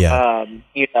 So, yeah.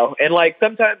 you know, and like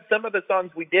sometimes some of the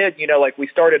songs we did, you know, like we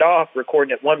started off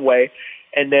recording it one way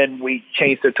and then we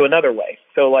changed it to another way.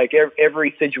 So like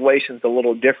every situation's a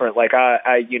little different. Like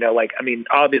I, you know, like, I mean,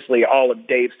 obviously all of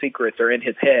Dave's secrets are in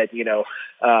his head, you know,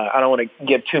 I don't want to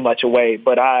give too much away,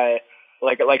 but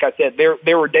like I said,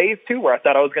 there were days too where I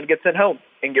thought I was going to get sent home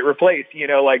and get replaced, you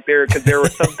know, like because there were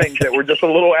some things that were just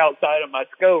a little outside of my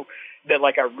scope that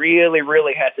like I really,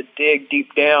 really had to dig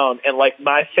deep down. And like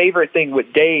my favorite thing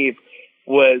with Dave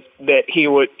was that he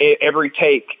would, every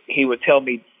take, he would tell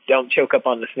me, don't choke up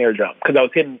on the snare drum. Cause I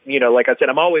was hitting, you know, like I said,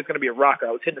 I'm always going to be a rocker.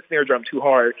 I was hitting the snare drum too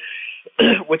hard,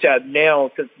 which I've now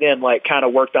since then, like kind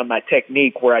of worked on my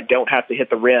technique where I don't have to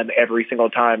hit the rim every single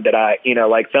time that I, you know,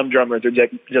 like some drummers are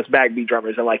just backbeat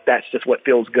drummers and like, that's just what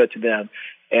feels good to them.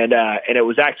 And it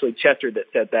was actually Chester that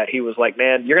said that. He was like,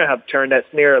 man, you're going to have to turn that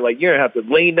snare. Like, you're going to have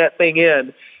to lean that thing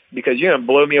in because you're going to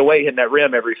blow me away hitting that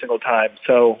rim every single time.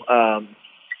 So,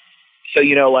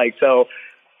 you know, like, so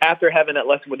after having that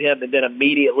lesson with him and then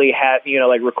immediately you know,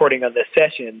 like recording on this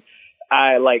session,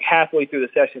 I like halfway through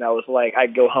the session, I was like,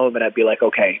 I'd go home and I'd be like,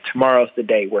 okay, tomorrow's the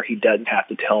day where he doesn't have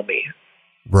to tell me.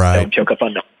 Right. Don't choke up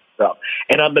on the stuff.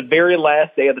 And on the very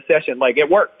last day of the session, like it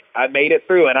worked. I made it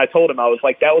through and I told him, I was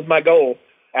like, that was my goal.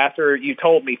 After you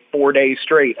told me 4 days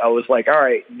straight, I was like, all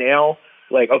right, now,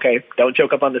 like, okay, don't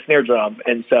choke up on the snare drum.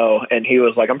 And he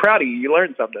was like, I'm proud of you. You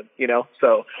learned something, you know?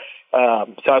 So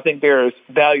I think there's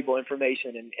valuable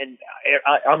information in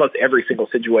almost every single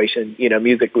situation, you know,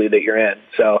 musically that you're in.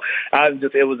 So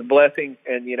it was a blessing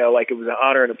and, you know, like it was an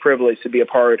honor and a privilege to be a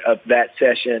part of that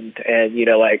session. And, you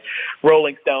know, like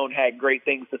Rolling Stone had great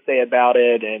things to say about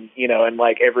it. And, you know, and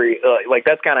like like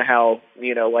that's kind of how,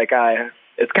 you know, like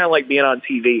it's kind of like being on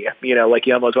TV, you know, like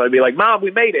you almost want to be like, Mom, we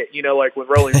made it, you know, like when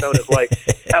Rolling Stone is like,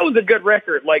 that was a good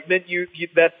record. Like then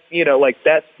that's, you know, like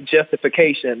that's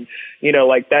justification, you know,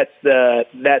 like that's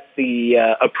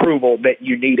the approval that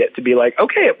you need it to be like,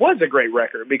 okay, it was a great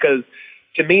record because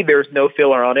to me, there's no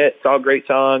filler on it. It's all great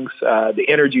songs. The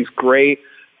energy's great.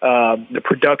 The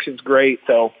production's great.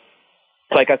 So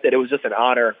like I said, it was just an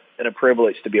honor and a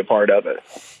privilege to be a part of it.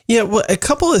 Yeah, well, a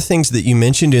couple of things that you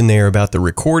mentioned in there about the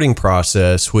recording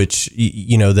process, which,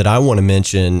 you know, that I want to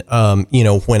mention, you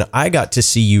know, when I got to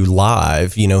see you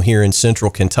live, you know, here in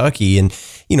Central Kentucky, and,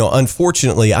 you know,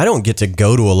 unfortunately, I don't get to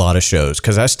go to a lot of shows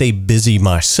because I stay busy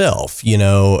myself, you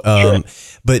know, Sure.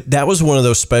 But that was one of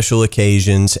those special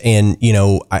occasions. And, you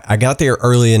know, I got there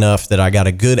early enough that I got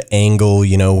a good angle,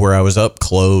 you know, where I was up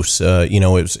close. You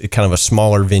know, it was kind of a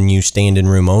smaller venue, standing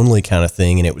room only kind of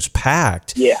thing. And it was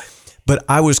packed. Yeah. But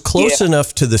I was close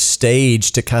enough to the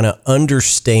stage to kind of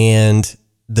understand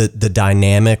the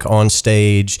dynamic on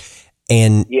stage.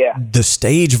 And the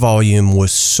stage volume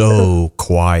was so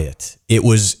quiet. It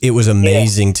was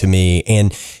amazing to me.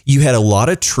 And you had a lot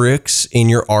of tricks in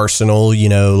your arsenal, you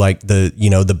know, like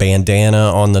the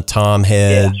bandana on the tom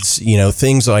heads, you know,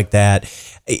 things like that.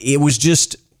 It was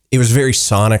very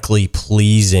sonically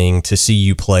pleasing to see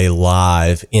you play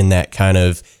live in that kind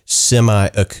of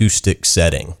semi-acoustic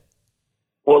setting.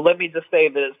 Well, let me just say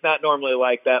that it's not normally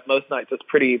like that. Most nights it's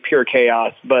pretty pure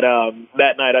chaos. But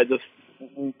that night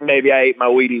maybe I ate my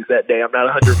Wheaties that day. I'm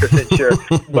not 100% sure.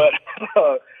 But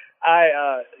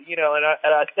you know, and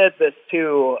I said this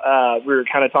too, we were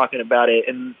kind of talking about it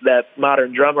in that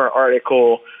Modern Drummer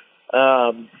article,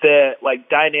 that like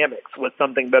dynamics was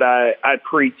something that I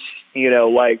preach, you know,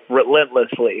 like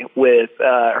relentlessly with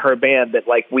her band, that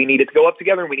like we needed to go up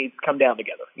together and we need to come down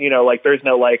together. You know, like there's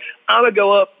no like, I'm gonna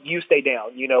go up, you stay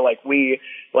down. You know, like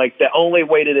the only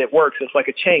way that it works is like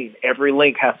a chain. Every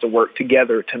link has to work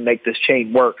together to make this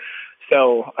chain work.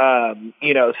 So,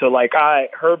 you know, so like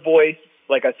her voice,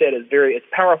 like I said, it's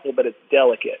powerful, but it's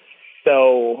delicate.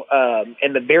 So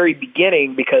in the very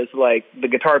beginning, because like the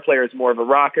guitar player is more of a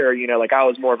rocker, you know, like I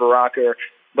was more of a rocker,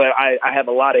 but I have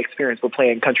a lot of experience with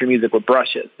playing country music with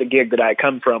brushes. The gig that I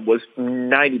come from was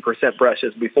 90%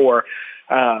 brushes before,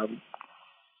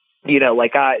 you know,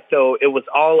 like so it was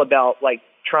all about like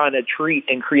trying to treat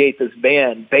and create this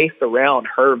band based around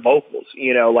her vocals,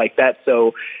 you know, like that.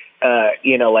 So,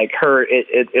 you know, like her,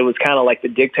 it was kind of like the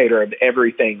dictator of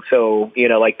everything. So, you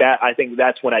know, like that, I think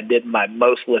that's when I did my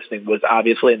most listening, was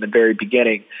obviously in the very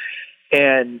beginning.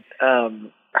 And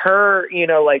her, you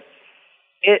know, like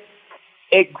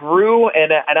it grew,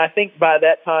 and I think by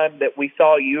that time that we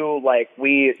saw you, like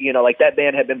we, you know, like that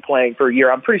band had been playing for a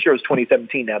year. I'm pretty sure it was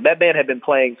 2017 now. That band had been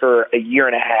playing for a year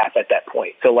and a half at that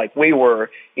point. So like we were,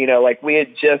 you know, like we had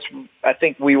just, I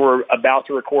think we were about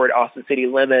to record Austin City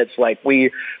Limits. Like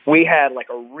we had like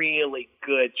a really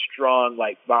good, strong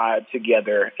like vibe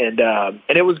together, and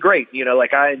it was great. You know,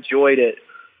 like I enjoyed it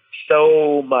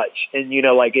so much. And, you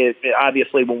know, like it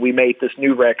obviously when we made this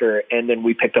new record and then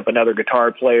we picked up another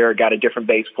guitar player, got a different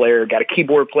bass player, got a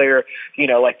keyboard player, you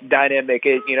know, like dynamic,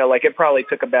 you know, like it probably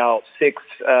took about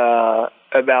 5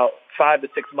 to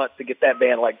 6 months to get that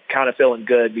band like kind of feeling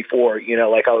good before, you know,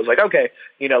 like I was like, okay,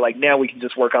 you know, like now we can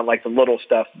just work on like the little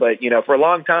stuff. But, you know, for a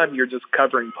long time, you're just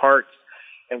covering parts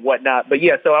and whatnot. But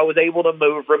yeah, so I was able to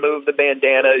remove the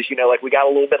bandanas, you know, like we got a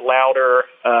little bit louder,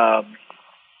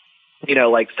 you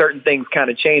know, like certain things kind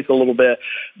of changed a little bit,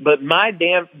 but my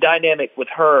dynamic with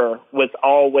her was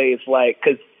always like,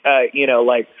 cause, you know,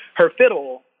 like her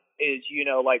fiddle is, you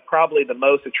know, like probably the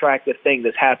most attractive thing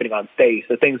that's happening on stage.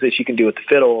 The things that she can do with the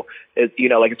fiddle is, you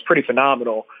know, like it's pretty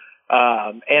phenomenal.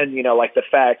 And, you know, like the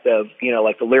fact of, you know,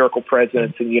 like the lyrical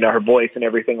presence and, you know, her voice and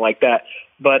everything like that.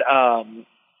 But,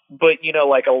 you know,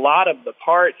 like a lot of the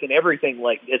parts and everything,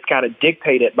 like it's kind of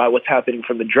dictated by what's happening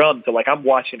from the drums. So like I'm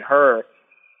watching her.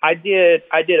 I did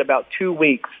about 2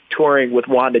 weeks touring with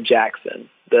Wanda Jackson,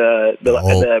 the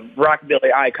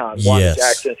rockabilly icon, Wanda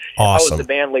Jackson. Awesome. I was the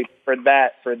band lead for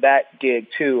that gig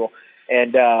too.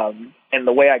 And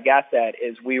the way I got that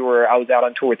is I was out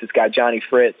on tour with this guy, Johnny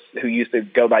Fritz, who used to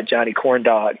go by Johnny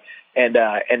Corndog. And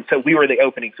so we were the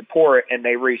opening support, and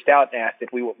they reached out and asked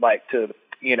if we would like to,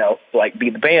 you know, like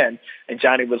be the band. And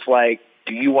Johnny was like,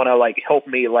 do you want to like help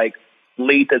me like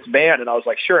lead this band? And I was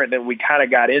like, sure. And then we kind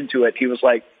of got into it. He was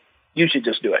like, you should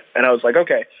just do it. And I was like,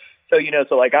 okay. So, you know,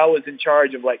 so like I was in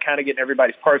charge of like kind of getting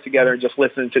everybody's parts together and just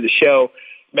listening to the show,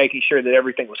 making sure that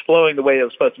everything was flowing the way it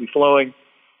was supposed to be flowing.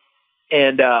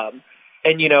 And,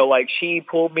 you know, like she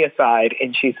pulled me aside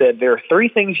and she said, there are 3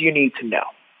 things you need to know.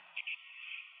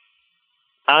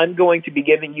 I'm going to be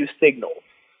giving you signals,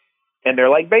 and they're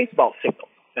like baseball signals,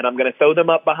 and I'm going to throw them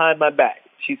up behind my back.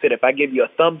 She said, if I give you a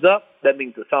thumbs up, that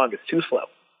means the song is too slow.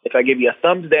 If I give you a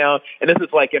thumbs down, and this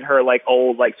is like in her like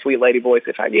old like sweet lady voice,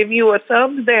 if I give you a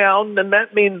thumbs down, then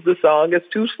that means the song is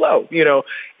too slow, you know.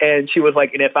 And she was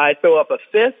like, and if I throw up a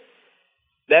fist,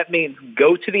 that means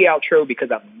go to the outro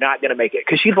because I'm not going to make it.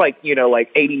 Because she's like, you know,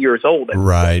 like 80 years old.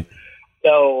 Right.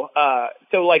 So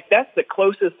like that's the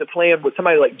closest to playing with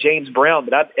somebody like James Brown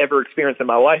that I've ever experienced in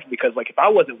my life. Because like if I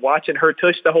wasn't watching her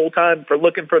tush the whole time for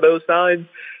looking for those signs,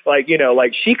 like, you know,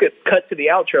 like she could cut to the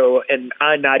outro and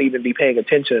I not even be paying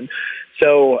attention.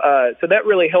 So that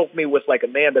really helped me with like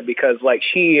Amanda, because like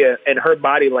she and her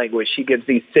body language, she gives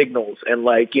these signals, and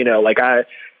like, you know, like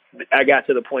I got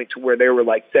to the point to where they were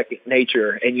like second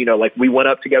nature. And, you know, like we went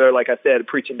up together, like I said,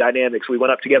 preaching dynamics. We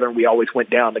went up together and we always went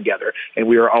down together, and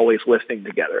we were always listening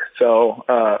together. So,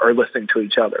 or listening to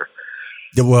each other.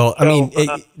 Well, I mean,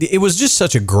 it was just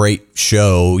such a great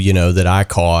show, you know, that I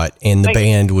caught, and the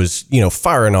band was, you know,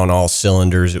 firing on all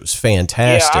cylinders. It was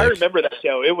fantastic. Yeah, I remember that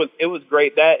show. It was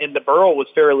great. That, and the Burl was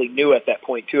fairly new at that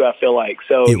point too, I feel like.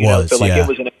 So it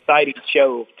was an exciting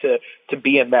show to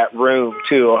be in that room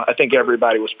too. I think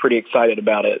everybody was pretty excited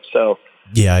about it. So.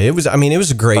 Yeah, it was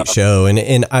a great show,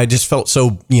 and I just felt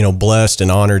so, you know, blessed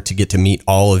and honored to get to meet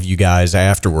all of you guys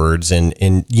afterwards. And,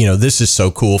 you know, this is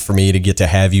so cool for me to get to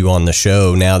have you on the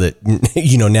show now that,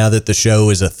 you know, now that the show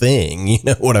is a thing, you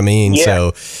know what I mean? Yeah.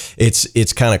 So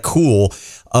it's kind of cool.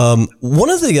 One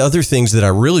of the other things that I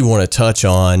really want to touch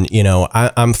on, you know,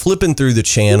 I'm flipping through the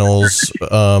channels,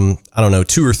 I don't know,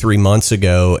 2 or 3 months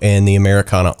ago, and the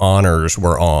Americana Honors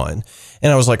were on.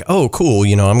 And I was like, oh, cool.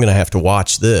 You know, I'm going to have to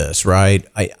watch this, right?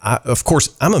 Of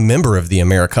course, I'm a member of the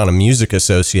Americana Music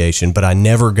Association, but I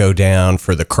never go down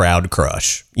for the crowd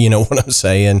crush. You know what I'm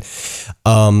saying?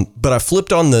 But I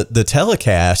flipped on the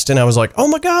telecast and I was like, oh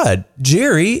my God,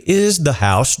 Jerry is the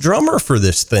house drummer for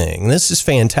this thing. This is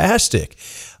fantastic.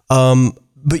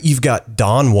 But you've got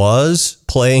Don Was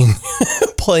playing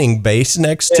playing bass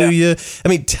next to you. I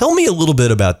mean, tell me a little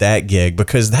bit about that gig,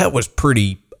 because that was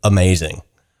pretty amazing.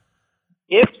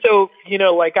 Yeah, so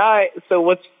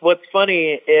what's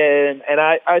funny is, and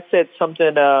I said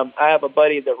something. I have a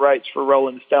buddy that writes for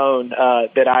Rolling Stone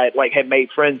that I had made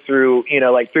friends through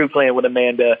through playing with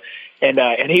Amanda,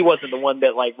 and he wasn't the one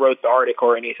that wrote the article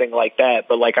or anything like that.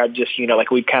 But I just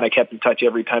we've kind of kept in touch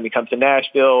every time he comes to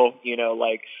Nashville.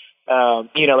 I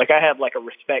have a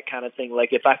respect kind of thing.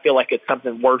 If I feel like it's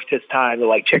something worth his time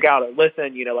to check out or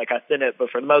listen, I send it. But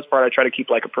for the most part, I try to keep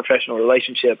a professional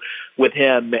relationship with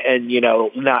him and,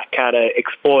 not kind of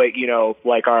exploit,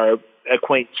 our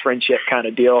acquaintance friendship kind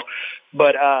of deal.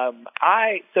 But I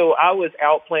was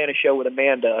out playing a show with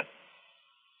Amanda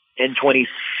in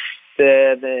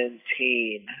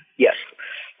 2017. Yes,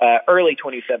 early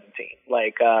 2017.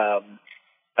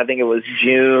 I think it was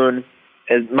June.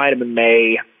 It might have been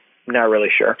May. Not really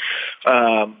sure.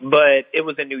 But it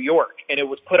was in New York, and it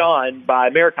was put on by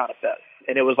Americana Fest.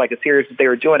 And it was a series that they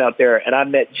were doing out there. And I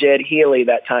met Jed Healy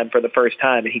that time for the first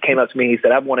time. And he came up to me and he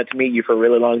said, "I've wanted to meet you for a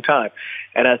really long time."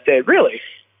 And I said, "Really?"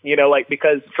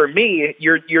 Because for me,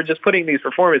 you're just putting these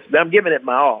performances, I'm giving it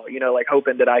my all,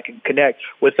 hoping that I can connect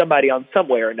with somebody on some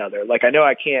way or another. I know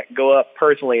I can't go up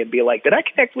personally and be like, "Did I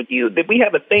connect with you? Did we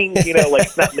have a thing?"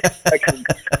 It's not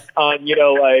on,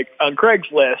 on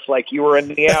Craigslist, you were in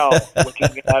the owl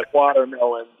looking at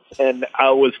watermelons and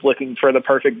I was looking for the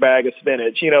perfect bag of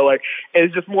spinach,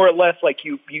 it's just more or less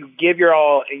you give your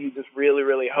all and you just really,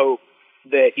 really hope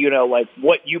that,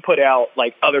 what you put out,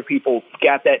 other people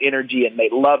got that energy and they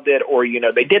loved it, or,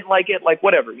 they didn't like it,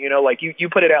 whatever, you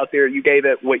put it out there, you gave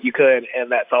it what you could,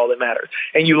 and that's all that matters.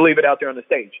 And you leave it out there on the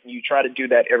stage. And you try to do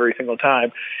that every single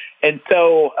time. And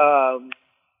so,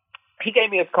 he gave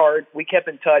me his card. We kept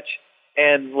in touch,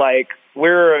 and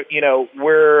we're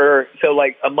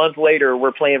a month later,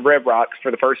 we're playing Red Rocks for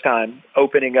the first time,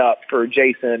 opening up for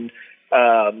Jason,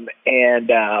 Frank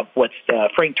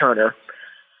Turner.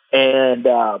 And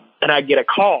I get a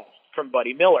call from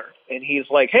Buddy Miller, and he's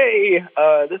like, "Hey,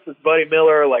 this is Buddy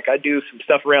Miller. I do some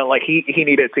stuff around." He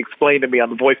needed to explain to me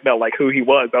on the voicemail, who he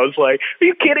was. I was like, "Are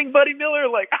you kidding, Buddy Miller?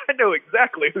 I know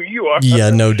exactly who you are." Yeah,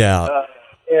 no doubt.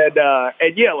 And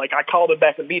yeah, I called him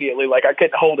back immediately. I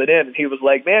couldn't hold it in. And he was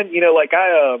like, "Man,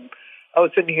 I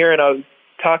was sitting here and I was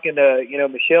talking to,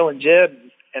 Michelle and Jed,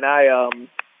 and I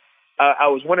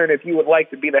was wondering if you would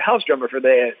like to be the house drummer for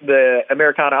the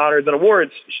Americana Honors and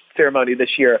Awards ceremony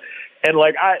this year." And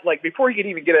before he could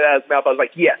even get it out of his mouth, I was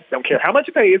like, "Yes, don't care how much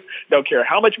it pays, don't care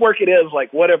how much work it is,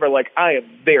 whatever, I am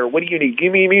there. What do you need?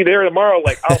 Give me there tomorrow.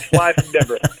 I'll fly from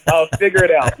Denver. I'll figure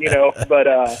it out, But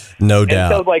no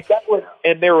doubt. And so that was,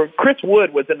 and Chris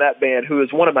Wood was in that band, who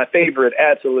is one of my favorite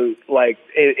absolute.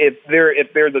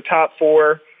 If they're the top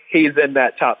four, he's in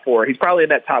that top four. He's probably in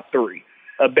that top three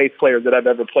of bass players that I've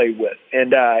ever played with.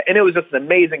 And it was just an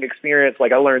amazing experience.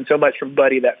 I learned so much from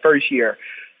Buddy that first year.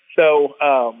 So,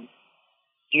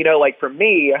 for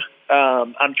me,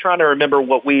 I'm trying to remember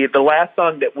the last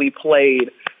song that we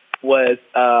played was,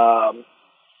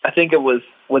 I think it was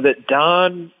it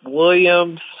Don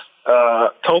Williams,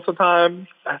 Tulsa Time?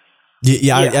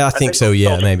 Yeah, I think so.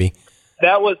 Yeah, maybe.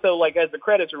 That was as the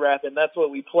credits are wrapping, that's what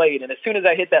we played. And as soon as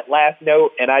I hit that last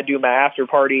note, and I do my after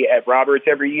party at Roberts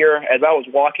every year, as I was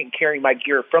walking, carrying my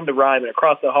gear from the Ryman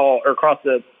across the hall or across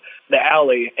the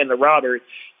alley in the Roberts,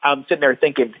 I'm sitting there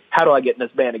thinking, how do I get in this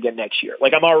band again next year?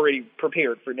 I'm already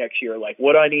prepared for next year.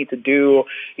 What do I need to do?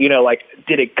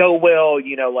 Did it go well?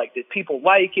 Did people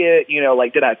like it?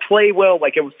 Did I play well?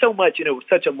 It was so much, and it was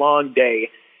such a long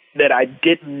day that I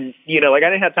didn't, I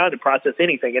didn't have time to process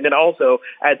anything. And then also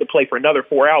I had to play for another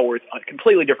 4 hours on a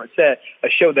completely different set, a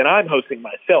show that I'm hosting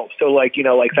myself. So I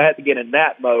had to get in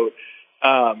that mode.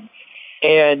 And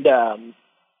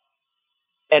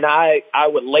I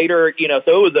would later,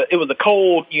 so it was a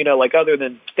cold, other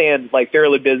than staying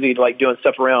fairly busy, doing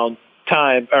stuff around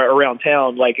town,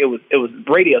 it was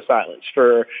radio silence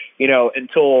for,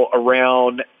 until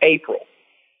around April.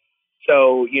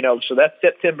 So, so that's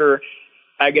September.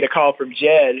 I get a call from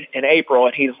Jed in April,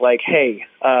 and he's like, "Hey,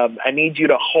 I need you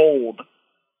to hold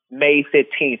May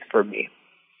 15th for me."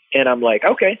 And I'm like,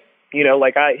 "Okay."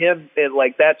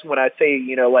 That's when I say,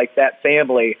 that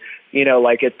family,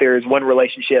 if there's one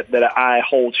relationship that I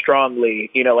hold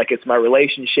strongly, it's my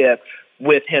relationship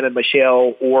with him and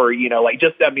Michelle, or,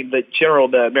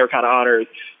 the Americana Honors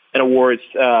and Awards,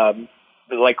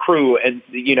 crew, and,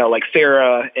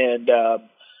 Sarah, and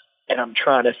I'm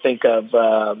trying to think of,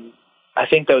 I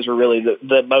think those are really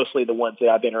the mostly the ones that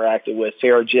I've interacted with,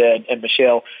 Sarah, Jed, and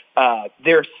Michelle.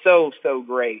 They're so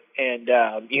great. And,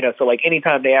 so like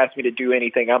anytime they ask me to do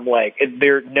anything, I'm like,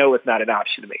 no, it's not an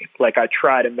option to me. Like I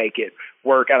try to make it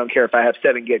work. I don't care if I have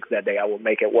 7 gigs that day, I will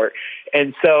make it work.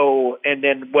 And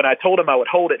then when I told him I would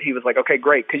hold it, he was like, okay,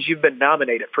 great. 'Cause you've been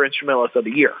nominated for Instrumentalist of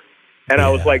the Year. And I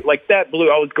was like that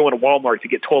blew, I was going to Walmart to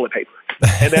get toilet paper.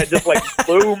 And that just like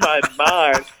blew my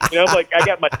mind. I'm like, I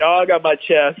got my dog on my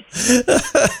chest.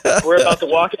 We're about to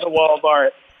walk into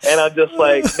Walmart. And I'm just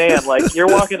like, man, like you're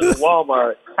walking into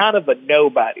Walmart, kind of a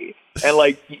nobody. And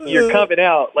like you're coming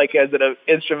out like as an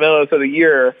Instrumentalist of the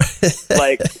Year,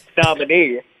 like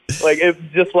nominee. Like it's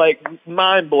just like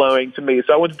mind blowing to me.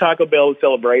 So I went to Taco Bell to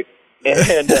celebrate. And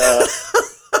then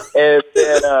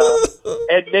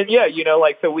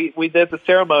so we did the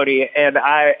ceremony, and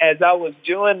as I was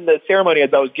doing the ceremony,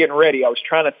 as I was getting ready, I was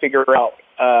trying to figure out,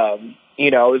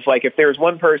 it was like if there's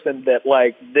one person that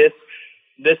like this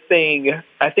thing,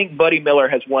 I think Buddy Miller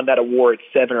has won that award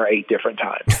 7 or 8 different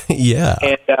times. Yeah,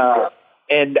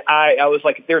 and I was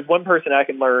like, if there's one person I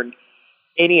can learn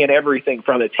any and everything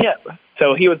from, it's him.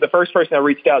 So he was the first person I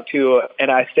reached out to,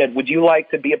 and I said, would you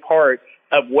like to be a part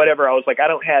of whatever? I was like, I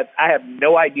have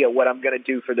no idea what I'm going to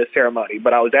do for this ceremony,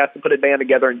 but I was asked to put a band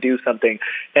together and do something.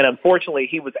 And unfortunately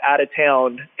he was out of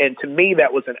town. And to me,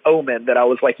 that was an omen that I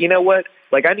was like, you know what?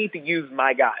 Like I need to use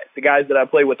my guys, the guys that I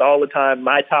play with all the time,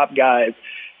 my top guys,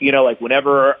 like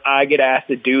whenever I get asked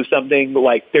to do something,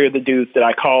 like they're the dudes that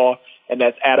I call. And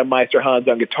that's Adam Meisterhans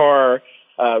on guitar,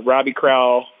 Robbie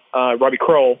Kroll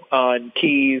on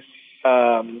keys,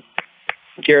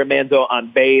 Jared Manzo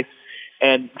on bass.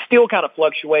 And still kind of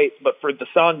fluctuates, but for the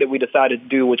song that we decided to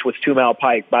do, which was 2 Mile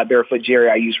Pike by Barefoot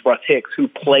Jerry, I used Russ Hicks, who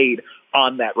played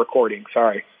on that recording.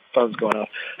 Sorry, phone's going off.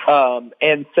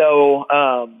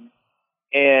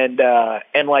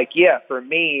 For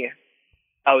me,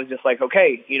 I was just like,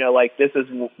 okay, this is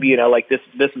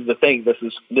the thing. This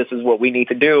is what we need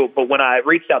to do. But when I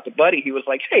reached out to Buddy, he was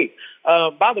like, hey,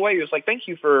 by the way, he was like, thank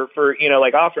you for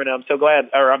offering it. I'm so glad,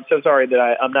 or I'm so sorry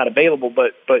that I'm not available,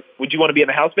 but would you want to be in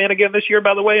the house band again this year,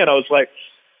 by the way? And I was like,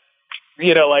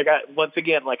 once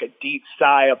again, like a deep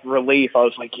sigh of relief. I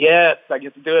was like, yes, I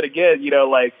get to do it again,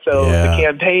 The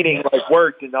campaigning like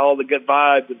worked, and all the good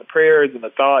vibes and the prayers and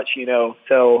the thoughts,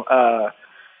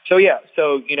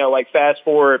 fast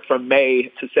forward from May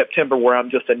to September, where I'm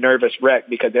just a nervous wreck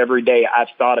because every day I've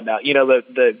thought about,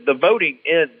 the voting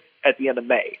ends at the end of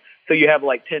May. So you have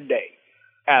like 10 days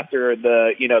after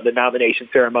the nomination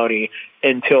ceremony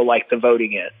until like the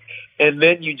voting ends. And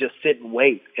then you just sit and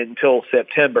wait until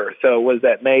September. So was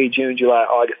that May, June, July,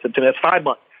 August, September? That's 5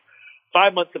 months.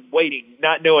 5 months of waiting,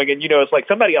 not knowing. And, it's like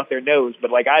somebody out there knows, but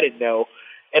like I didn't know.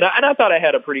 And I thought I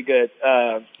had a pretty good,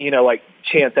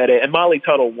 chance at it. And Molly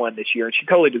Tuttle won this year, and she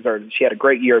totally deserved it. She had a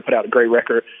great year, put out a great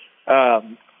record.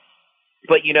 I'm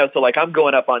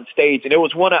going up on stage, and it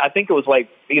was I think it was like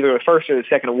either the first or the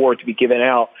second award to be given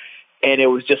out. And it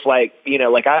was just like,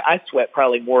 I sweat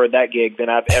probably more at that gig than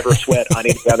I've ever sweat on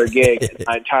any other gig in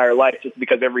my entire life, just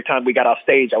because every time we got off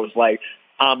stage, I was like,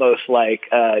 almost like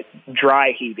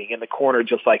dry heaving in the corner,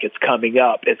 just like it's coming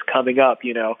up,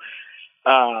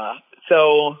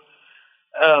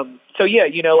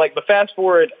 but fast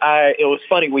forward, it was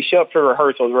funny. We show up for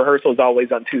rehearsals. Rehearsals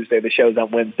always on Tuesday. The show's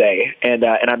on Wednesday. And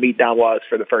I meet Don Was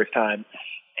for the first time.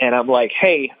 And I'm like,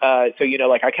 hey, I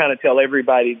kind of tell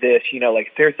everybody this, if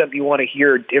there's something you want to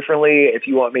hear differently, if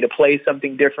you want me to play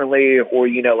something differently, or,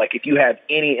 if you have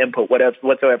any input,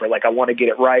 whatsoever, I want to get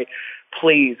it right,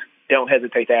 please don't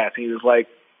hesitate to ask. And he was like,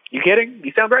 you kidding?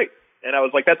 You sound great. And I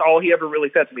was like, that's all he ever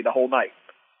really said to me the whole night.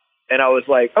 And I was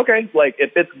like, okay,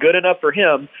 if it's good enough for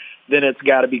him, then it's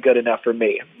got to be good enough for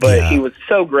me. But He was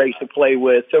so great to play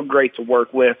with, so great to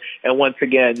work with. And once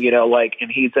again,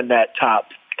 and he's in that top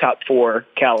 4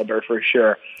 caliber for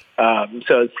sure.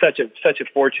 So it's such a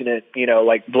fortunate,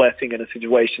 blessing in a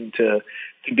situation to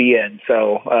be in.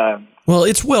 So, well,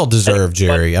 it's well deserved,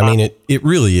 Jerry. I mean, it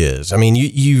really is. I mean,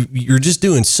 you're just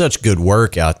doing such good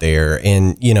work out there.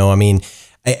 And,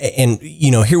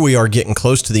 here we are getting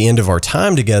close to the end of our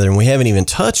time together, and we haven't even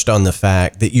touched on the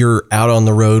fact that you're out on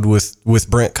the road with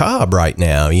Brent Cobb right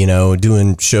now,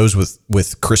 doing shows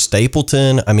with Chris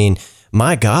Stapleton. I mean,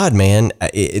 my God, man,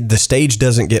 the stage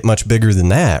doesn't get much bigger than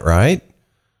that, right?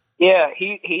 Yeah,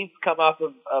 he's come off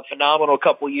of a phenomenal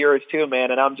couple years too,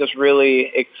 man, and I'm just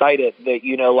really excited that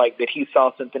that he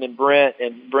saw something in Brent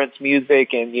and Brent's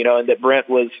music, and and that Brent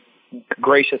was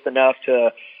gracious enough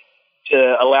to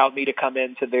allow me to come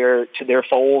into their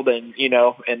fold, and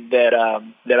and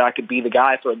that I could be the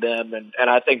guy for them, and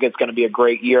I think it's going to be a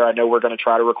great year. I know we're going to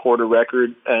try to record a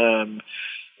record,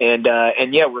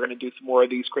 And yeah, we're going to do some more of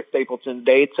these Chris Stapleton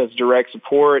dates as direct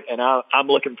support. And I'm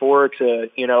looking forward to,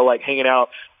 like hanging out.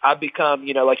 I've become,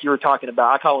 like you were talking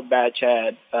about, I call him Bad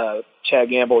Chad, Chad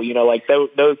Gamble, like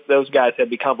those guys have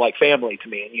become like family to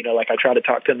me. And, like I try to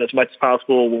talk to them as much as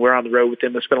possible when we're on the road with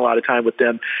them. I spend a lot of time with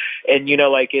them. And,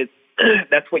 like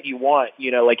that's what you want,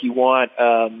 like you want,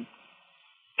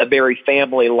 a very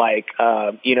family-like,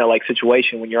 like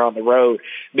situation when you're on the road,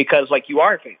 because like you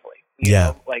are family. You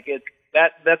know? Like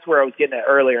that's where I was getting at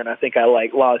earlier, and I think I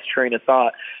like lost train of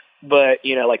thought. But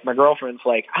like my girlfriend's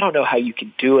like, I don't know how you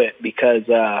can do it, because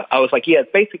I was like, yeah,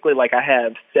 it's basically like I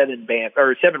have 7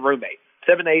 roommates,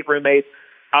 7 to 8 roommates.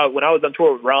 When I was on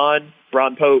tour with Ron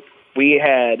Pope, we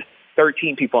had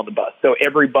 13 people on the bus, so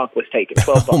every bunk was taken.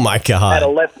 12 bunks. Oh my God! I had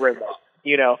 11 roommates,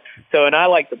 So, and I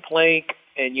like to plank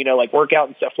and like work out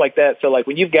and stuff like that. So like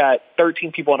when you've got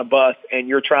 13 people on a bus and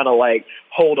you're trying to like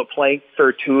hold a plank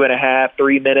for 2.5,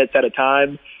 3 minutes at a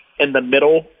time in the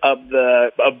middle of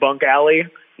bunk alley,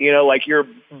 like you're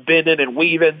bending and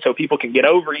weaving so people can get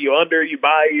over you, under you,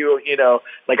 by you,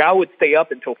 like I would stay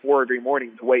up until 4 every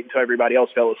morning to wait until everybody else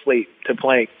fell asleep to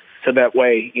plank. So that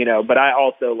way, but I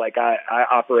also like, I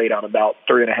operate on about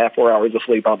 3.5, 4 hours of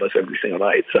sleep almost every single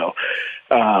night. So,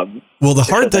 well, the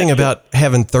hard thing about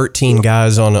having 13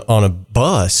 guys on a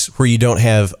bus where you don't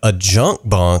have a junk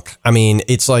bunk, I mean,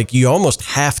 it's like you almost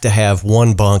have to have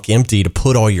one bunk empty to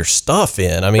put all your stuff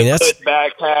in. I mean, that's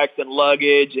backpacks and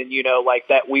luggage and, like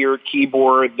that weird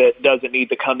keyboard that doesn't need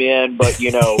to come in, but,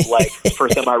 like for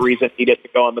some odd reason needed to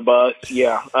go on the bus.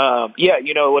 Yeah.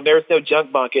 When there's no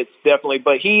junk bunk, it's definitely,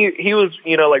 but he was,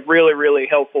 like really, really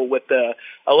helpful with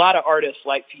a lot of artists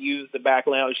like to use the back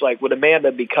lounge, like with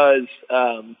Amanda, because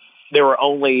there were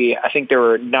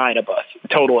 9 of us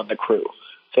total in the crew.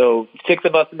 So 6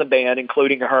 of us in the band,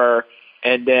 including her,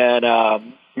 and then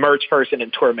merch person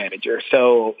and tour manager.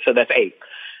 So that's 8.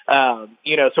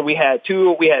 So we had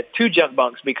two junk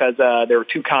bunks because there were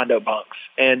 2 condo bunks,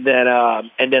 and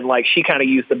then like she kind of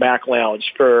used the back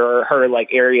lounge for her like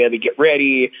area to get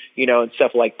ready, and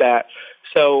stuff like that.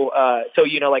 So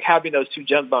like having those 2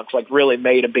 junk bunks like really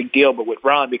made a big deal. But with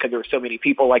Ron, because there were so many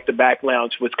people, like the back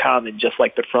lounge was common, just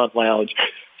like the front lounge.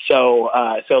 So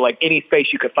like any space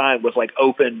you could find was like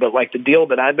open. But like the deal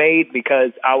that I made,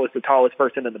 because I was the tallest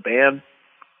person in the band,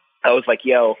 I was like,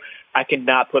 yo, I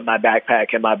cannot put my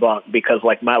backpack in my bunk because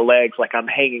like my legs, like I'm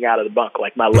hanging out of the bunk,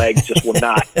 like my legs just will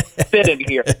not fit in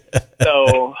here.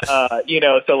 So,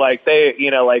 so like they,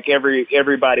 like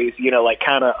everybody's, like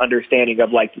kind of understanding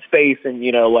of like the space and,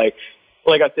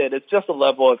 like I said, it's just a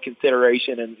level of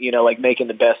consideration and, like making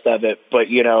the best of it. But,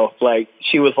 like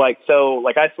she was like, so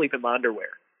like I sleep in my underwear.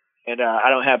 And I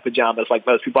don't have pajamas like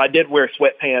most people. I did wear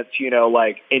sweatpants,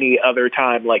 like any other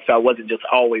time. Like, so I wasn't just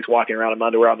always walking around in my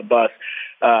underwear on the bus,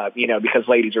 because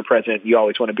ladies are present. You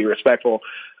always want to be respectful.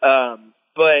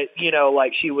 But,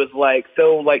 like she was like,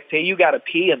 so like, say you got to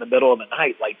pee in the middle of the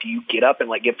night. Like, do you get up and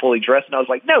like get fully dressed? And I was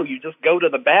like, no, you just go to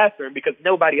the bathroom because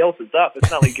nobody else is up. It's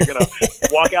not like you're going to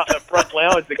walk out in the front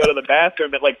lounge to go to the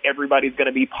bathroom and like everybody's going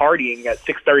to be partying at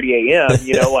 6:30 a.m.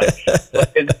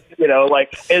 Like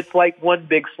it's like one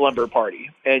big slumber party.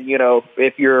 And,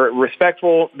 if you're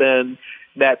respectful, then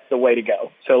that's the way to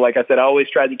go. So like I said, I always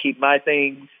try to keep my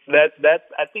things. I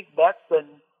think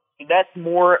that's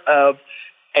more of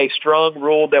a strong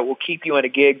rule that will keep you in a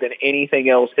gig than anything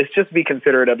else. It's just be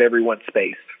considerate of everyone's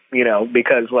space,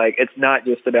 because like, it's not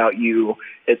just about you,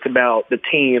 it's about the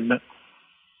team.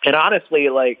 And honestly,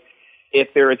 like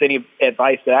if there is any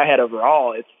advice that I had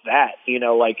overall, it's that,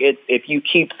 like if you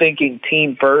keep thinking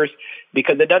team first,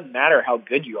 because it doesn't matter how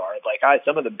good you are. Like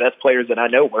some of the best players that I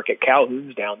know work at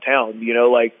Calhoun's downtown,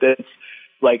 like this.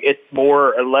 Like it's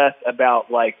more or less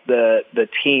about like the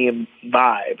team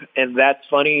vibe. And that's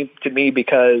funny to me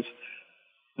because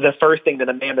the first thing that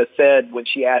Amanda said when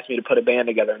she asked me to put a band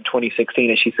together in 2016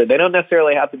 is she said, they don't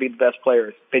necessarily have to be the best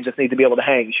players. They just need to be able to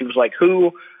hang. She was like,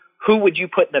 who would you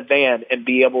put in a band and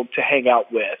be able to hang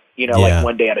out with, like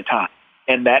one day at a time?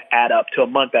 And that add up to a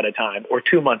month at a time or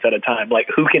 2 months at a time. Like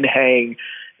who can hang,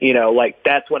 like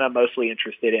that's what I'm mostly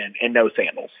interested in, and no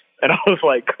sandals. And I was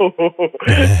like, cool.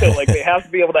 So like they have to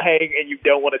be able to hang and you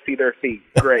don't want to see their feet.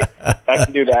 Great. I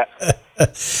can do that.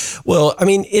 Well, I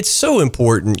mean, it's so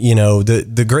important,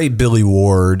 the great Billy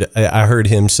Ward, I heard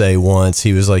him say once,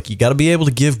 he was like, you got to be able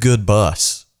to give good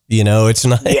bus. It's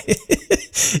not,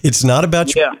 it's not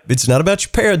about your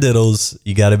paradiddles.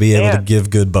 You got to be able to give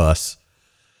good bus.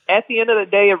 at the end of the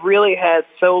day, it really has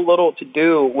so little to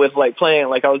do with like playing.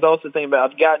 Like I was also thinking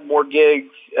about, I've gotten more gigs,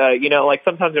 like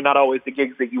sometimes they're not always the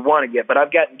gigs that you want to get, but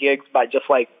I've gotten gigs by just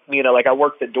like, like I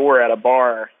worked the door at a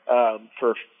bar,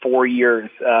 for 4 years,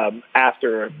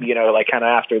 after, like kind of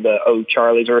after the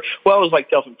Charlie's I was like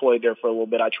self-employed there for a little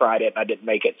bit. I tried it and I didn't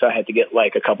make it. So I had to get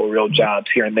like a couple real jobs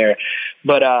here and there.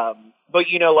 But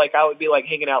like I would be like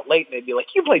hanging out late and they'd be like,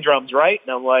 you play drums, right?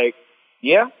 And I'm like,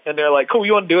 yeah. And they're like, cool,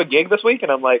 you want to do a gig this week?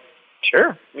 And I'm like,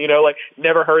 sure. Like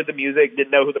never heard the music,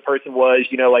 didn't know who the person was,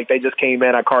 like they just came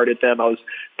in, I carded them. I was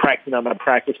practicing on my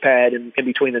practice pad in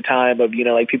between the time of,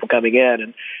 like people coming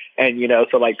in and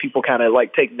so like people kind of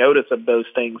like take notice of those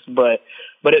things. But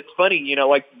it's funny,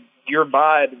 like your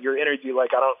vibe, your energy,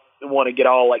 like I don't want to get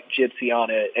all like gypsy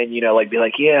on it and, like be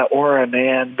like, yeah, aura,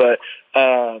 man. But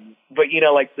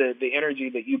like the energy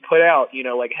that you put out,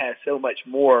 like has so much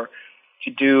more to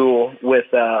do with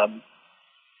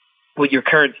your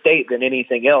current state than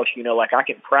anything else. Like I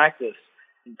can practice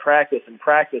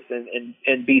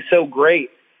and be so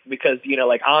great because,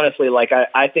 like honestly, like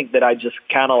I think that I just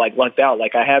kind of like lucked out.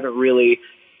 Like I haven't really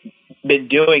been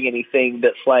doing anything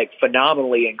that's like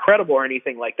phenomenally incredible or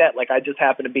anything like that. Like I just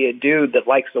happen to be a dude that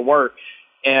likes to work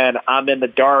and I'm in the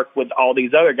dark with all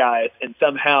these other guys and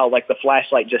somehow like the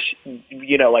flashlight just,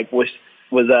 like was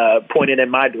pointed in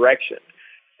my direction.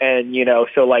 And,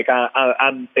 so like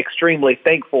I'm extremely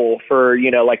thankful for,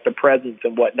 like the presence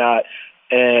and whatnot.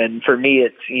 And for me,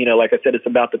 it's, like I said, it's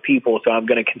about the people. So I'm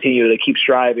going to continue to keep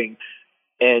striving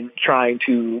and trying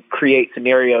to create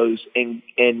scenarios and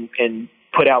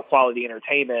put out quality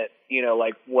entertainment,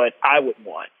 like what I would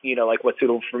want, like what's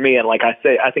suitable for me. And like I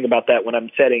say, I think about that when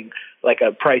I'm setting like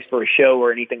a price for a show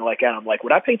or anything like that. I'm like,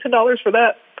 would I pay $10 for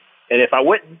that? And if I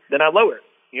wouldn't, then I lower it,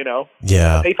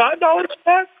 Yeah. I pay $5 for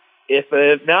that.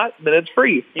 If not, then it's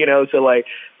free, so like,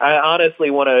 I honestly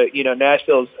want to,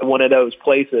 Nashville's one of those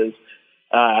places.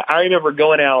 I remember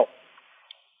going out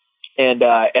and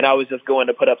I was just going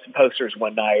to put up some posters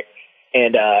one night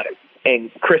and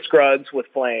Chris Scruggs was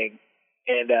playing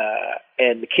and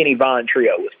the Kenny Vaughn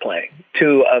Trio was playing,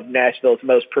 two of Nashville's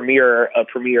most premier,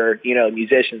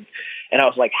 musicians. And I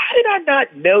was like, how did I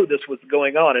not know this was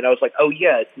going on? And I was like, oh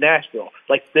yeah, it's Nashville.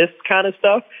 Like this kind of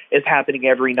stuff is happening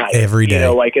every night. Every day.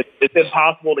 Like it's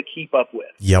impossible to keep up with.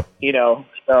 Yep.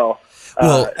 So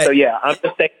yeah, I'm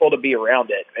just thankful to be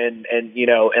around it and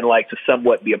like to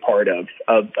somewhat be a part of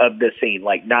this scene,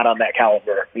 like not on that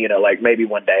caliber, like maybe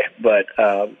one day, but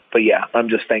yeah, I'm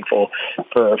just thankful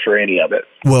for any of it.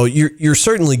 Well, you're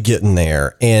certainly getting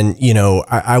there. And,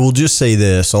 I will just say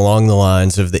this along the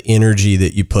lines of the energy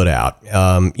that you put out.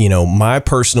 My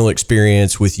personal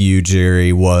experience with you,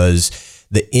 Jerry, was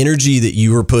the energy that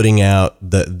you were putting out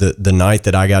the night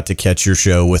that I got to catch your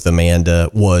show with Amanda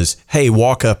was, hey,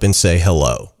 walk up and say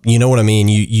hello. You know what I mean?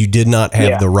 You did not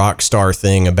have the rock star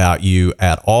thing about you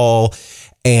at all.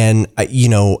 And,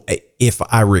 if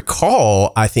I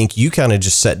recall, I think you kind of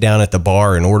just sat down at the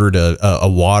bar and ordered a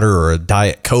water or a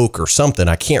Diet Coke or something.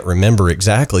 I can't remember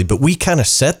exactly, but we kind of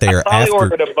sat there I after.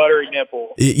 ordered a buttery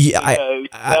nipple. Yeah,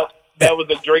 that was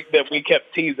a drink that we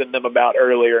kept teasing them about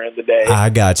earlier in the day. I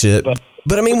got you.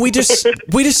 But I mean, we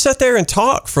just sat there and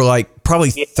talked for like probably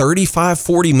 35,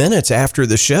 40 minutes after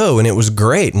the show. And it was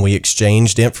great. And we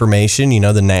exchanged information,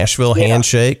 the Nashville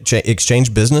handshake,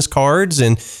 exchanged business cards.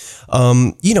 And,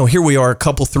 here we are a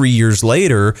couple, 3 years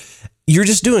later. You're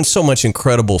just doing so much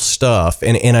incredible stuff.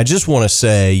 And I just want to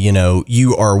say,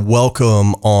 you are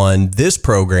welcome on this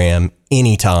program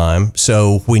anytime.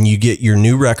 So when you get your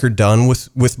new record done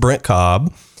with Brent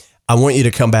Cobb, I want you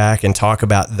to come back and talk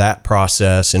about that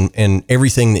process and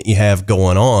everything that you have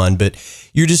going on. But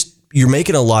you're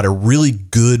making a lot of really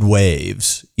good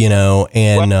waves,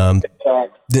 and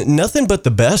nothing but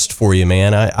the best for you,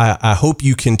 man. I hope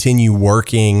you continue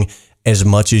working as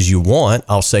much as you want.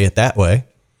 I'll say it that way.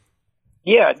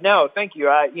 Yeah, no, thank you.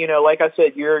 Like I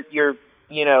said, you're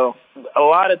a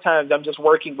lot of times I'm just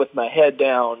working with my head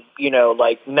down,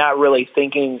 like not really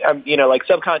thinking, like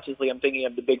subconsciously I'm thinking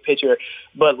of the big picture,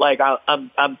 but like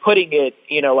I'm putting it,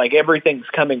 like everything's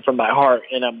coming from my heart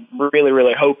and I'm really,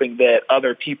 really hoping that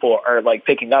other people are like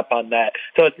picking up on that.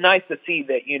 So it's nice to see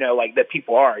that, like that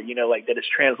people are, like that it's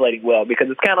translating well, because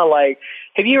it's kind of like,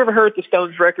 have you ever heard the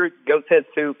Stones record, Goat's Head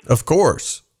Soup? Of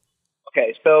course.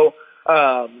 Okay. So,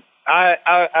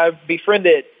 I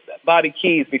befriended Bobby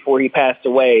Keys before he passed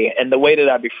away, and the way that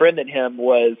I befriended him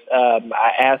was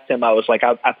I asked him, I was like,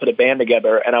 I put a band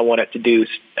together and I wanted to do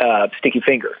Sticky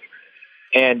Finger,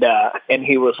 and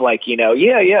he was like, I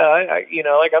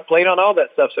like I played on all that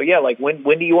stuff, so yeah, like when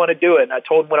do you want to do it? And I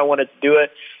told him when I wanted to do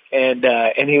it,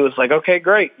 And he was like, okay,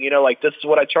 great. Like, this is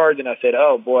what I charge. And I said,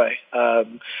 oh boy,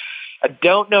 I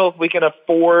don't know if we can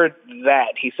afford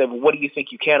that. He said, well, what do you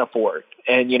think you can afford?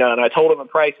 And, and I told him a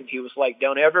price, and he was like,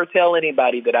 don't ever tell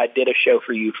anybody that I did a show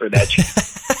for you for that cheap.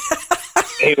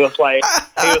 He was like,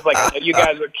 I know you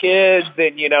guys are kids, and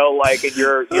and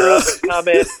you're up and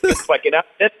coming. It's like, and I've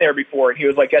been there before. And he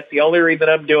was like, that's the only reason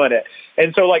I'm doing it.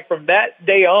 And so, like, from that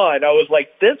day on, I was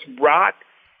like, this rock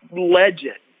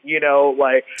legend,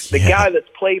 the guy that's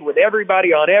played with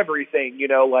everybody on everything,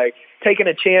 like taking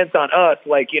a chance on us,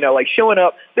 like showing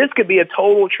up. This could be a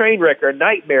total train wreck or a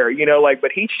nightmare,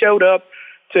 but he showed up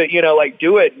to,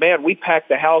 do it. Man, we packed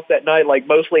the house that night, like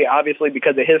mostly obviously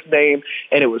because of his name,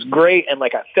 and it was great. And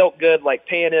like, I felt good, like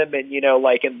paying him, and,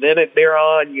 and then they're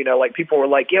on, people were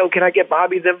like, yo, can I get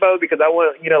Bobby's info? Because I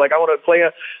want, I want to play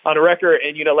on a record.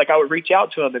 And, I would reach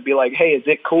out to him and be like, hey, is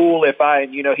it cool if I,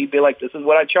 and, he'd be like, this is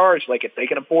what I charge. Like, if they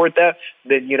can afford that,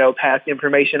 then, pass the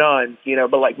information on,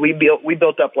 but like we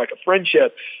built up like a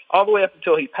friendship all the way up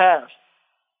until he passed.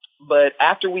 But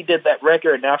after we did that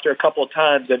record, and after a couple of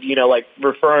times of,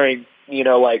 referring,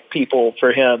 people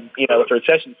for him, for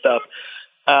session stuff,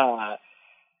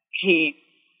 he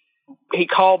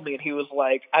called me and he was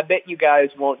like, I bet you guys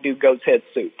won't do Goat's Head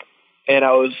Soup. And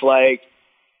I was like,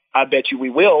 I bet you we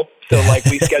will. So, like,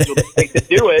 we scheduled a date to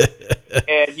do it.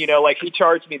 And, he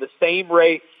charged me the same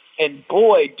rate. And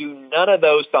boy, do none of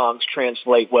those songs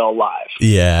translate well live.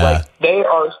 Yeah. Like, they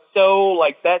are so,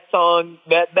 like, that song,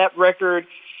 that record,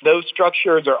 those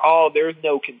structures are all, there's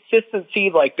no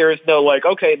consistency. Like, there's no, like,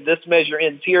 okay, this measure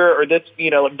ends here, or this,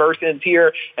 verse ends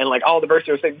here, and like all the verses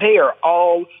are saying, they are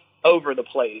all over the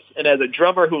place. And as a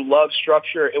drummer who loves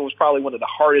structure, it was probably one of the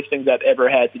hardest things I've ever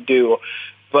had to do.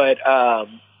 But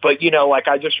like,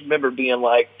 I just remember being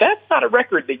like, that's not a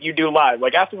record that you do live.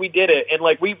 Like, after we did it, and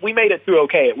like, we made it through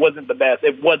okay. It wasn't the best.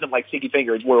 It wasn't like Sticky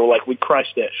Fingers where like we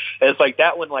crushed it. And it's like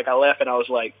that one, like, I left and I was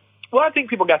like, well, I think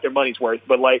people got their money's worth,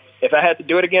 but like, if I had to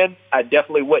do it again, I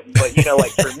definitely wouldn't. But,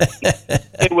 like, for me,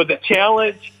 it was a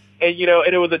challenge, and,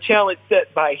 and it was a challenge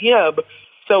set by him.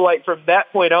 So, like, from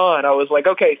that point on, I was like,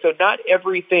 okay, so not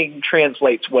everything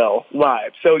translates well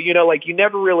live. So, like, you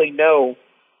never really know.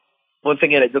 Once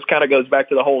again, it just kind of goes back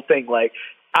to the whole thing. Like,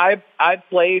 I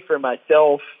play for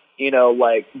myself,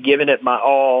 like, giving it my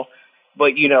all,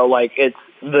 but, like, it's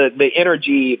the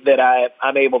energy that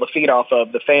I'm able to feed off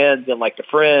of, the fans and like the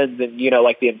friends and,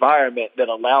 like the environment that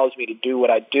allows me to do what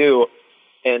I do.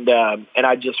 And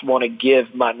I just want to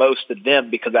give my most to them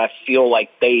because I feel like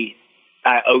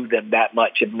I owe them that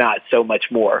much, if not so much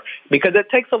more, because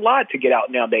it takes a lot to get out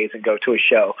nowadays and go to a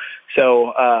show.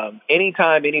 So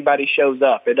anytime anybody shows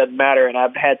up, it doesn't matter. And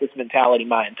I've had this mentality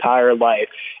my entire life.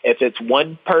 If it's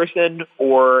one person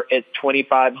or it's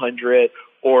 2,500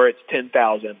 or it's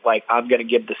 10,000, like, I'm going to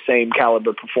give the same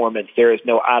caliber performance. There is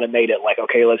no automated, like,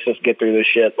 okay, let's just get through this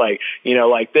shit. Like,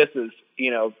 like, this is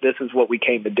what we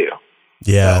came to do.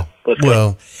 Yeah. So,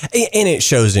 well, and it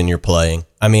shows in your playing.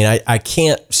 I mean, I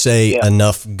can't say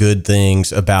enough good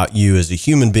things about you as a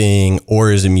human being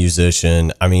or as a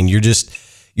musician. I mean,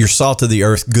 you're salt of the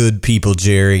earth, good people,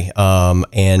 Jerry.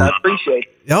 And I appreciate it.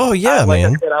 Oh yeah, like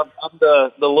man. I said, I'm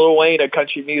the Lil Wayne of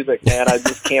country music, man. I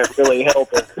just can't really help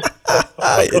it.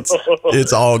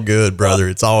 It's all good, brother.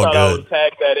 It's all good. I would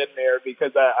tag that in there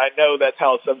because I know that's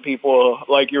how some people,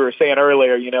 like you were saying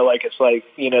earlier, like, it's like,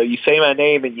 you say my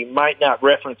name and you might not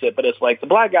reference it, but it's like the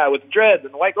black guy with the dreads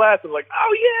and the white glasses, like,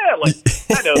 oh yeah, like,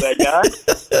 I know that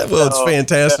guy. Well, it's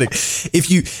fantastic. Yeah.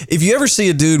 If you ever see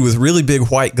a dude with really big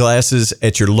white glasses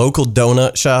at your local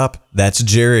donut shop, that's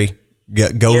Jerry. Yeah,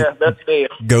 that's me.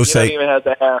 Go say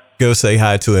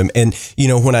hi to him. And,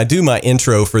 when I do my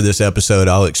intro for this episode,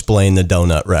 I'll explain the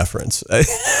donut reference. Yeah.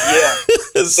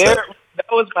 That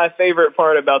was my favorite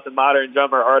part about the Modern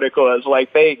Drummer article is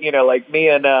like they, like me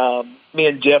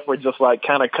and Jeff were just like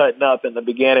kind of cutting up in the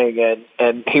beginning,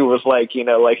 and he was like,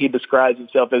 like he describes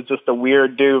himself as just a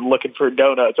weird dude looking for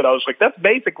donuts. And I was like, that's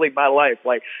basically my life.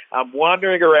 Like, I'm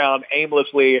wandering around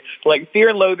aimlessly, like Fear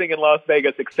and Loathing in Las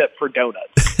Vegas, except for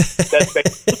donuts. That's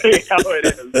basically how it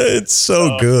is. It's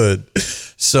so good.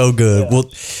 So good. Yeah. Well,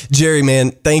 Jerry,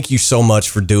 man, thank you so much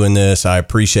for doing this. I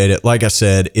appreciate it. Like I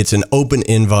said, it's an open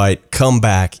invite. Come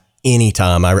back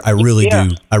anytime. I really do.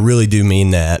 I really do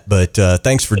mean that. But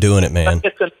thanks for doing it, man.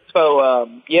 So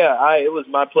it was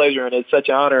my pleasure, and it's such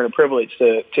an honor and a privilege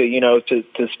to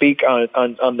speak on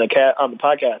the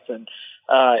podcast. And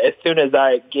as soon as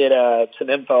I get some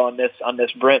info on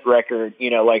this Brent record,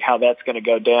 like how that's going to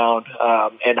go down,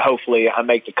 and hopefully I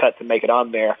make the cut to make it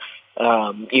on there.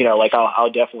 Like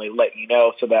I'll definitely let you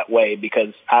know, so that way,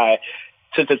 because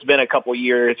since it's been a couple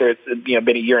years, or it's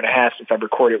been a year and a half since I've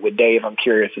recorded with Dave, I'm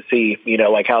curious to see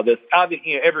like how this.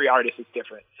 Every artist is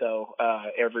different, so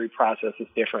every process is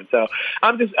different. So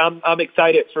I'm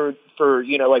excited for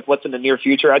like what's in the near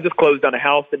future. I just closed on a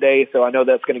house today, so I know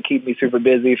that's going to keep me super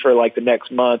busy for like the next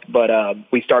month. But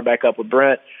we start back up with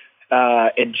Brent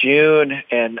in June,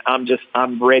 and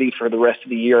I'm ready for the rest of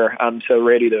the year. I'm so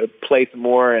ready to play some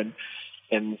more and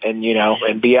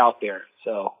be out there.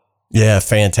 So. Yeah,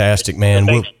 fantastic, man.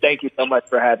 Thank you so much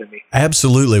for having me.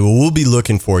 Absolutely. Well, we'll be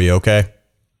looking for you, okay?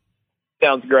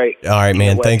 Sounds great. All right,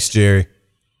 man. Thanks, Jerry.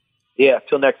 Yeah,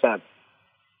 till next time.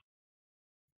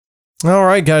 All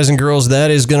right, guys and girls, that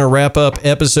is going to wrap up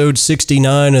episode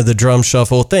 69 of the Drum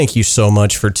Shuffle. Thank you so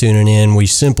much for tuning in. We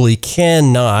simply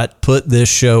cannot put this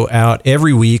show out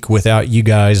every week without you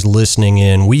guys listening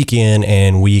in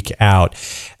and week out.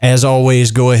 As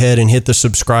always, go ahead and hit the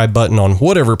subscribe button on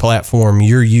whatever platform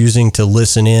you're using to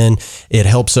listen in. It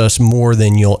helps us more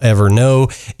than you'll ever know.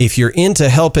 If you're into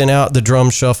helping out the Drum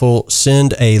Shuffle,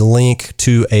 send a link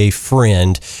to a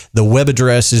friend. The web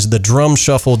address is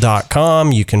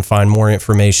thedrumshuffle.com. You can find more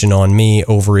information on me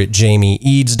over at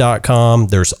jamieeads.com.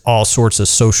 There's all sorts of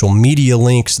social media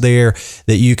links there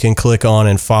that you can click on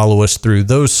and follow us through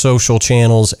those social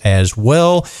channels as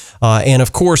well. And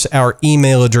of course, our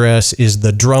email address is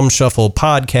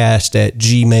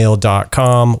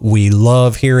thedrumshufflepodcast@gmail.com. We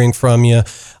love hearing from you,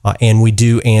 and we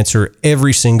do answer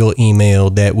every single email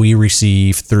that we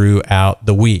receive throughout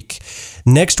the week.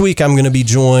 Next week, I'm going to be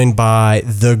joined by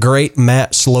the great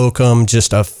Matt Slocum,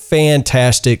 just a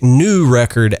fantastic new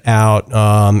record out.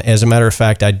 As a matter of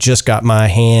fact, I just got my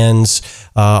hands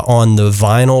on the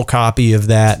vinyl copy of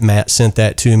that. Matt sent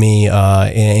that to me,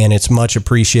 and it's much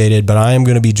appreciated. But I am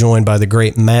going to be joined by the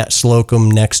great Matt Slocum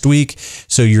next week,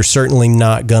 so you're certainly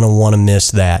not going to want to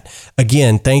miss that.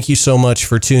 Again, thank you so much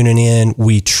for tuning in.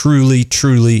 We truly,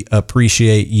 truly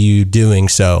appreciate you doing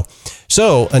so.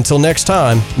 So until next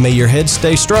time, may your head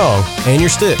stay strong and your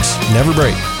sticks never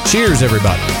break. Cheers,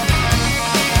 everybody.